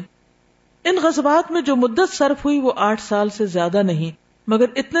قتل ہوئے ہیں۔ ان غزوات میں جو مدت صرف ہوئی وہ 8 سال سے زیادہ نہیں، مگر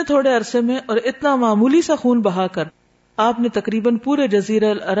اتنے تھوڑے عرصے میں اور اتنا معمولی سا خون بہا کر آپ نے تقریباً پورے جزیرہ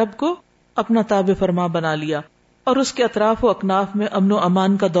العرب کو اپنا تابع فرما بنا لیا اور اس کے اطراف و اکناف میں امن و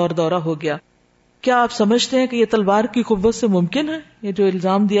امان کا دور دورہ ہو گیا۔ کیا آپ سمجھتے ہیں کہ یہ تلوار کی قوت سے ممکن ہے؟ یہ جو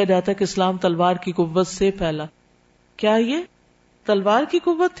الزام دیا جاتا ہے کہ اسلام تلوار کی قوت سے پھیلا، کیا یہ تلوار کی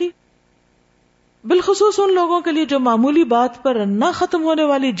قوت تھی؟ بالخصوص ان لوگوں کے لیے جو معمولی بات پر نہ ختم ہونے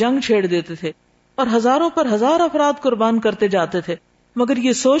والی جنگ چھیڑ دیتے تھے اور ہزاروں پر ہزار افراد قربان کرتے جاتے تھے، مگر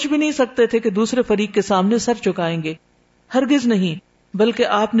یہ سوچ بھی نہیں سکتے تھے کہ دوسرے فریق کے سامنے سر چکائیں گے۔ ہرگز نہیں، بلکہ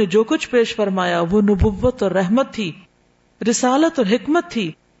آپ نے جو کچھ پیش فرمایا وہ نبوت اور رحمت تھی، رسالت اور حکمت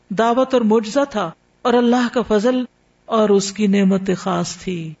تھی، دعوت اور معجزہ تھا، اور اللہ کا فضل اور اس کی نعمت خاص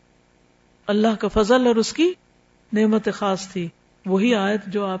تھی۔ اللہ کا فضل اور اس کی نعمت خاص تھی، وہی آیت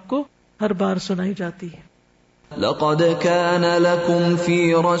جو آپ کو ہر بار سنائی جاتی ہے۔ لقد كان لكم في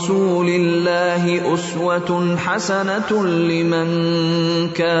رسول الله أسوة حسنة لمن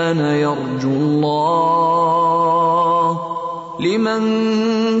كان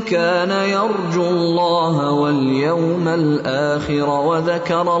يرجو الله واليوم الآخر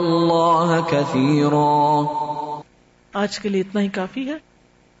وذكر الله كثيرا۔ آج کے لیے اتنا ہی کافی ہے۔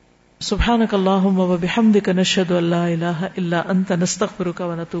 سبحانك اللهم وبحمدك نشهد ان لا اله الا انت نستغفرك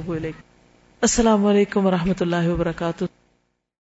ونتوب اليك۔ السلام علیکم ورحمۃ اللہ وبرکاتہ۔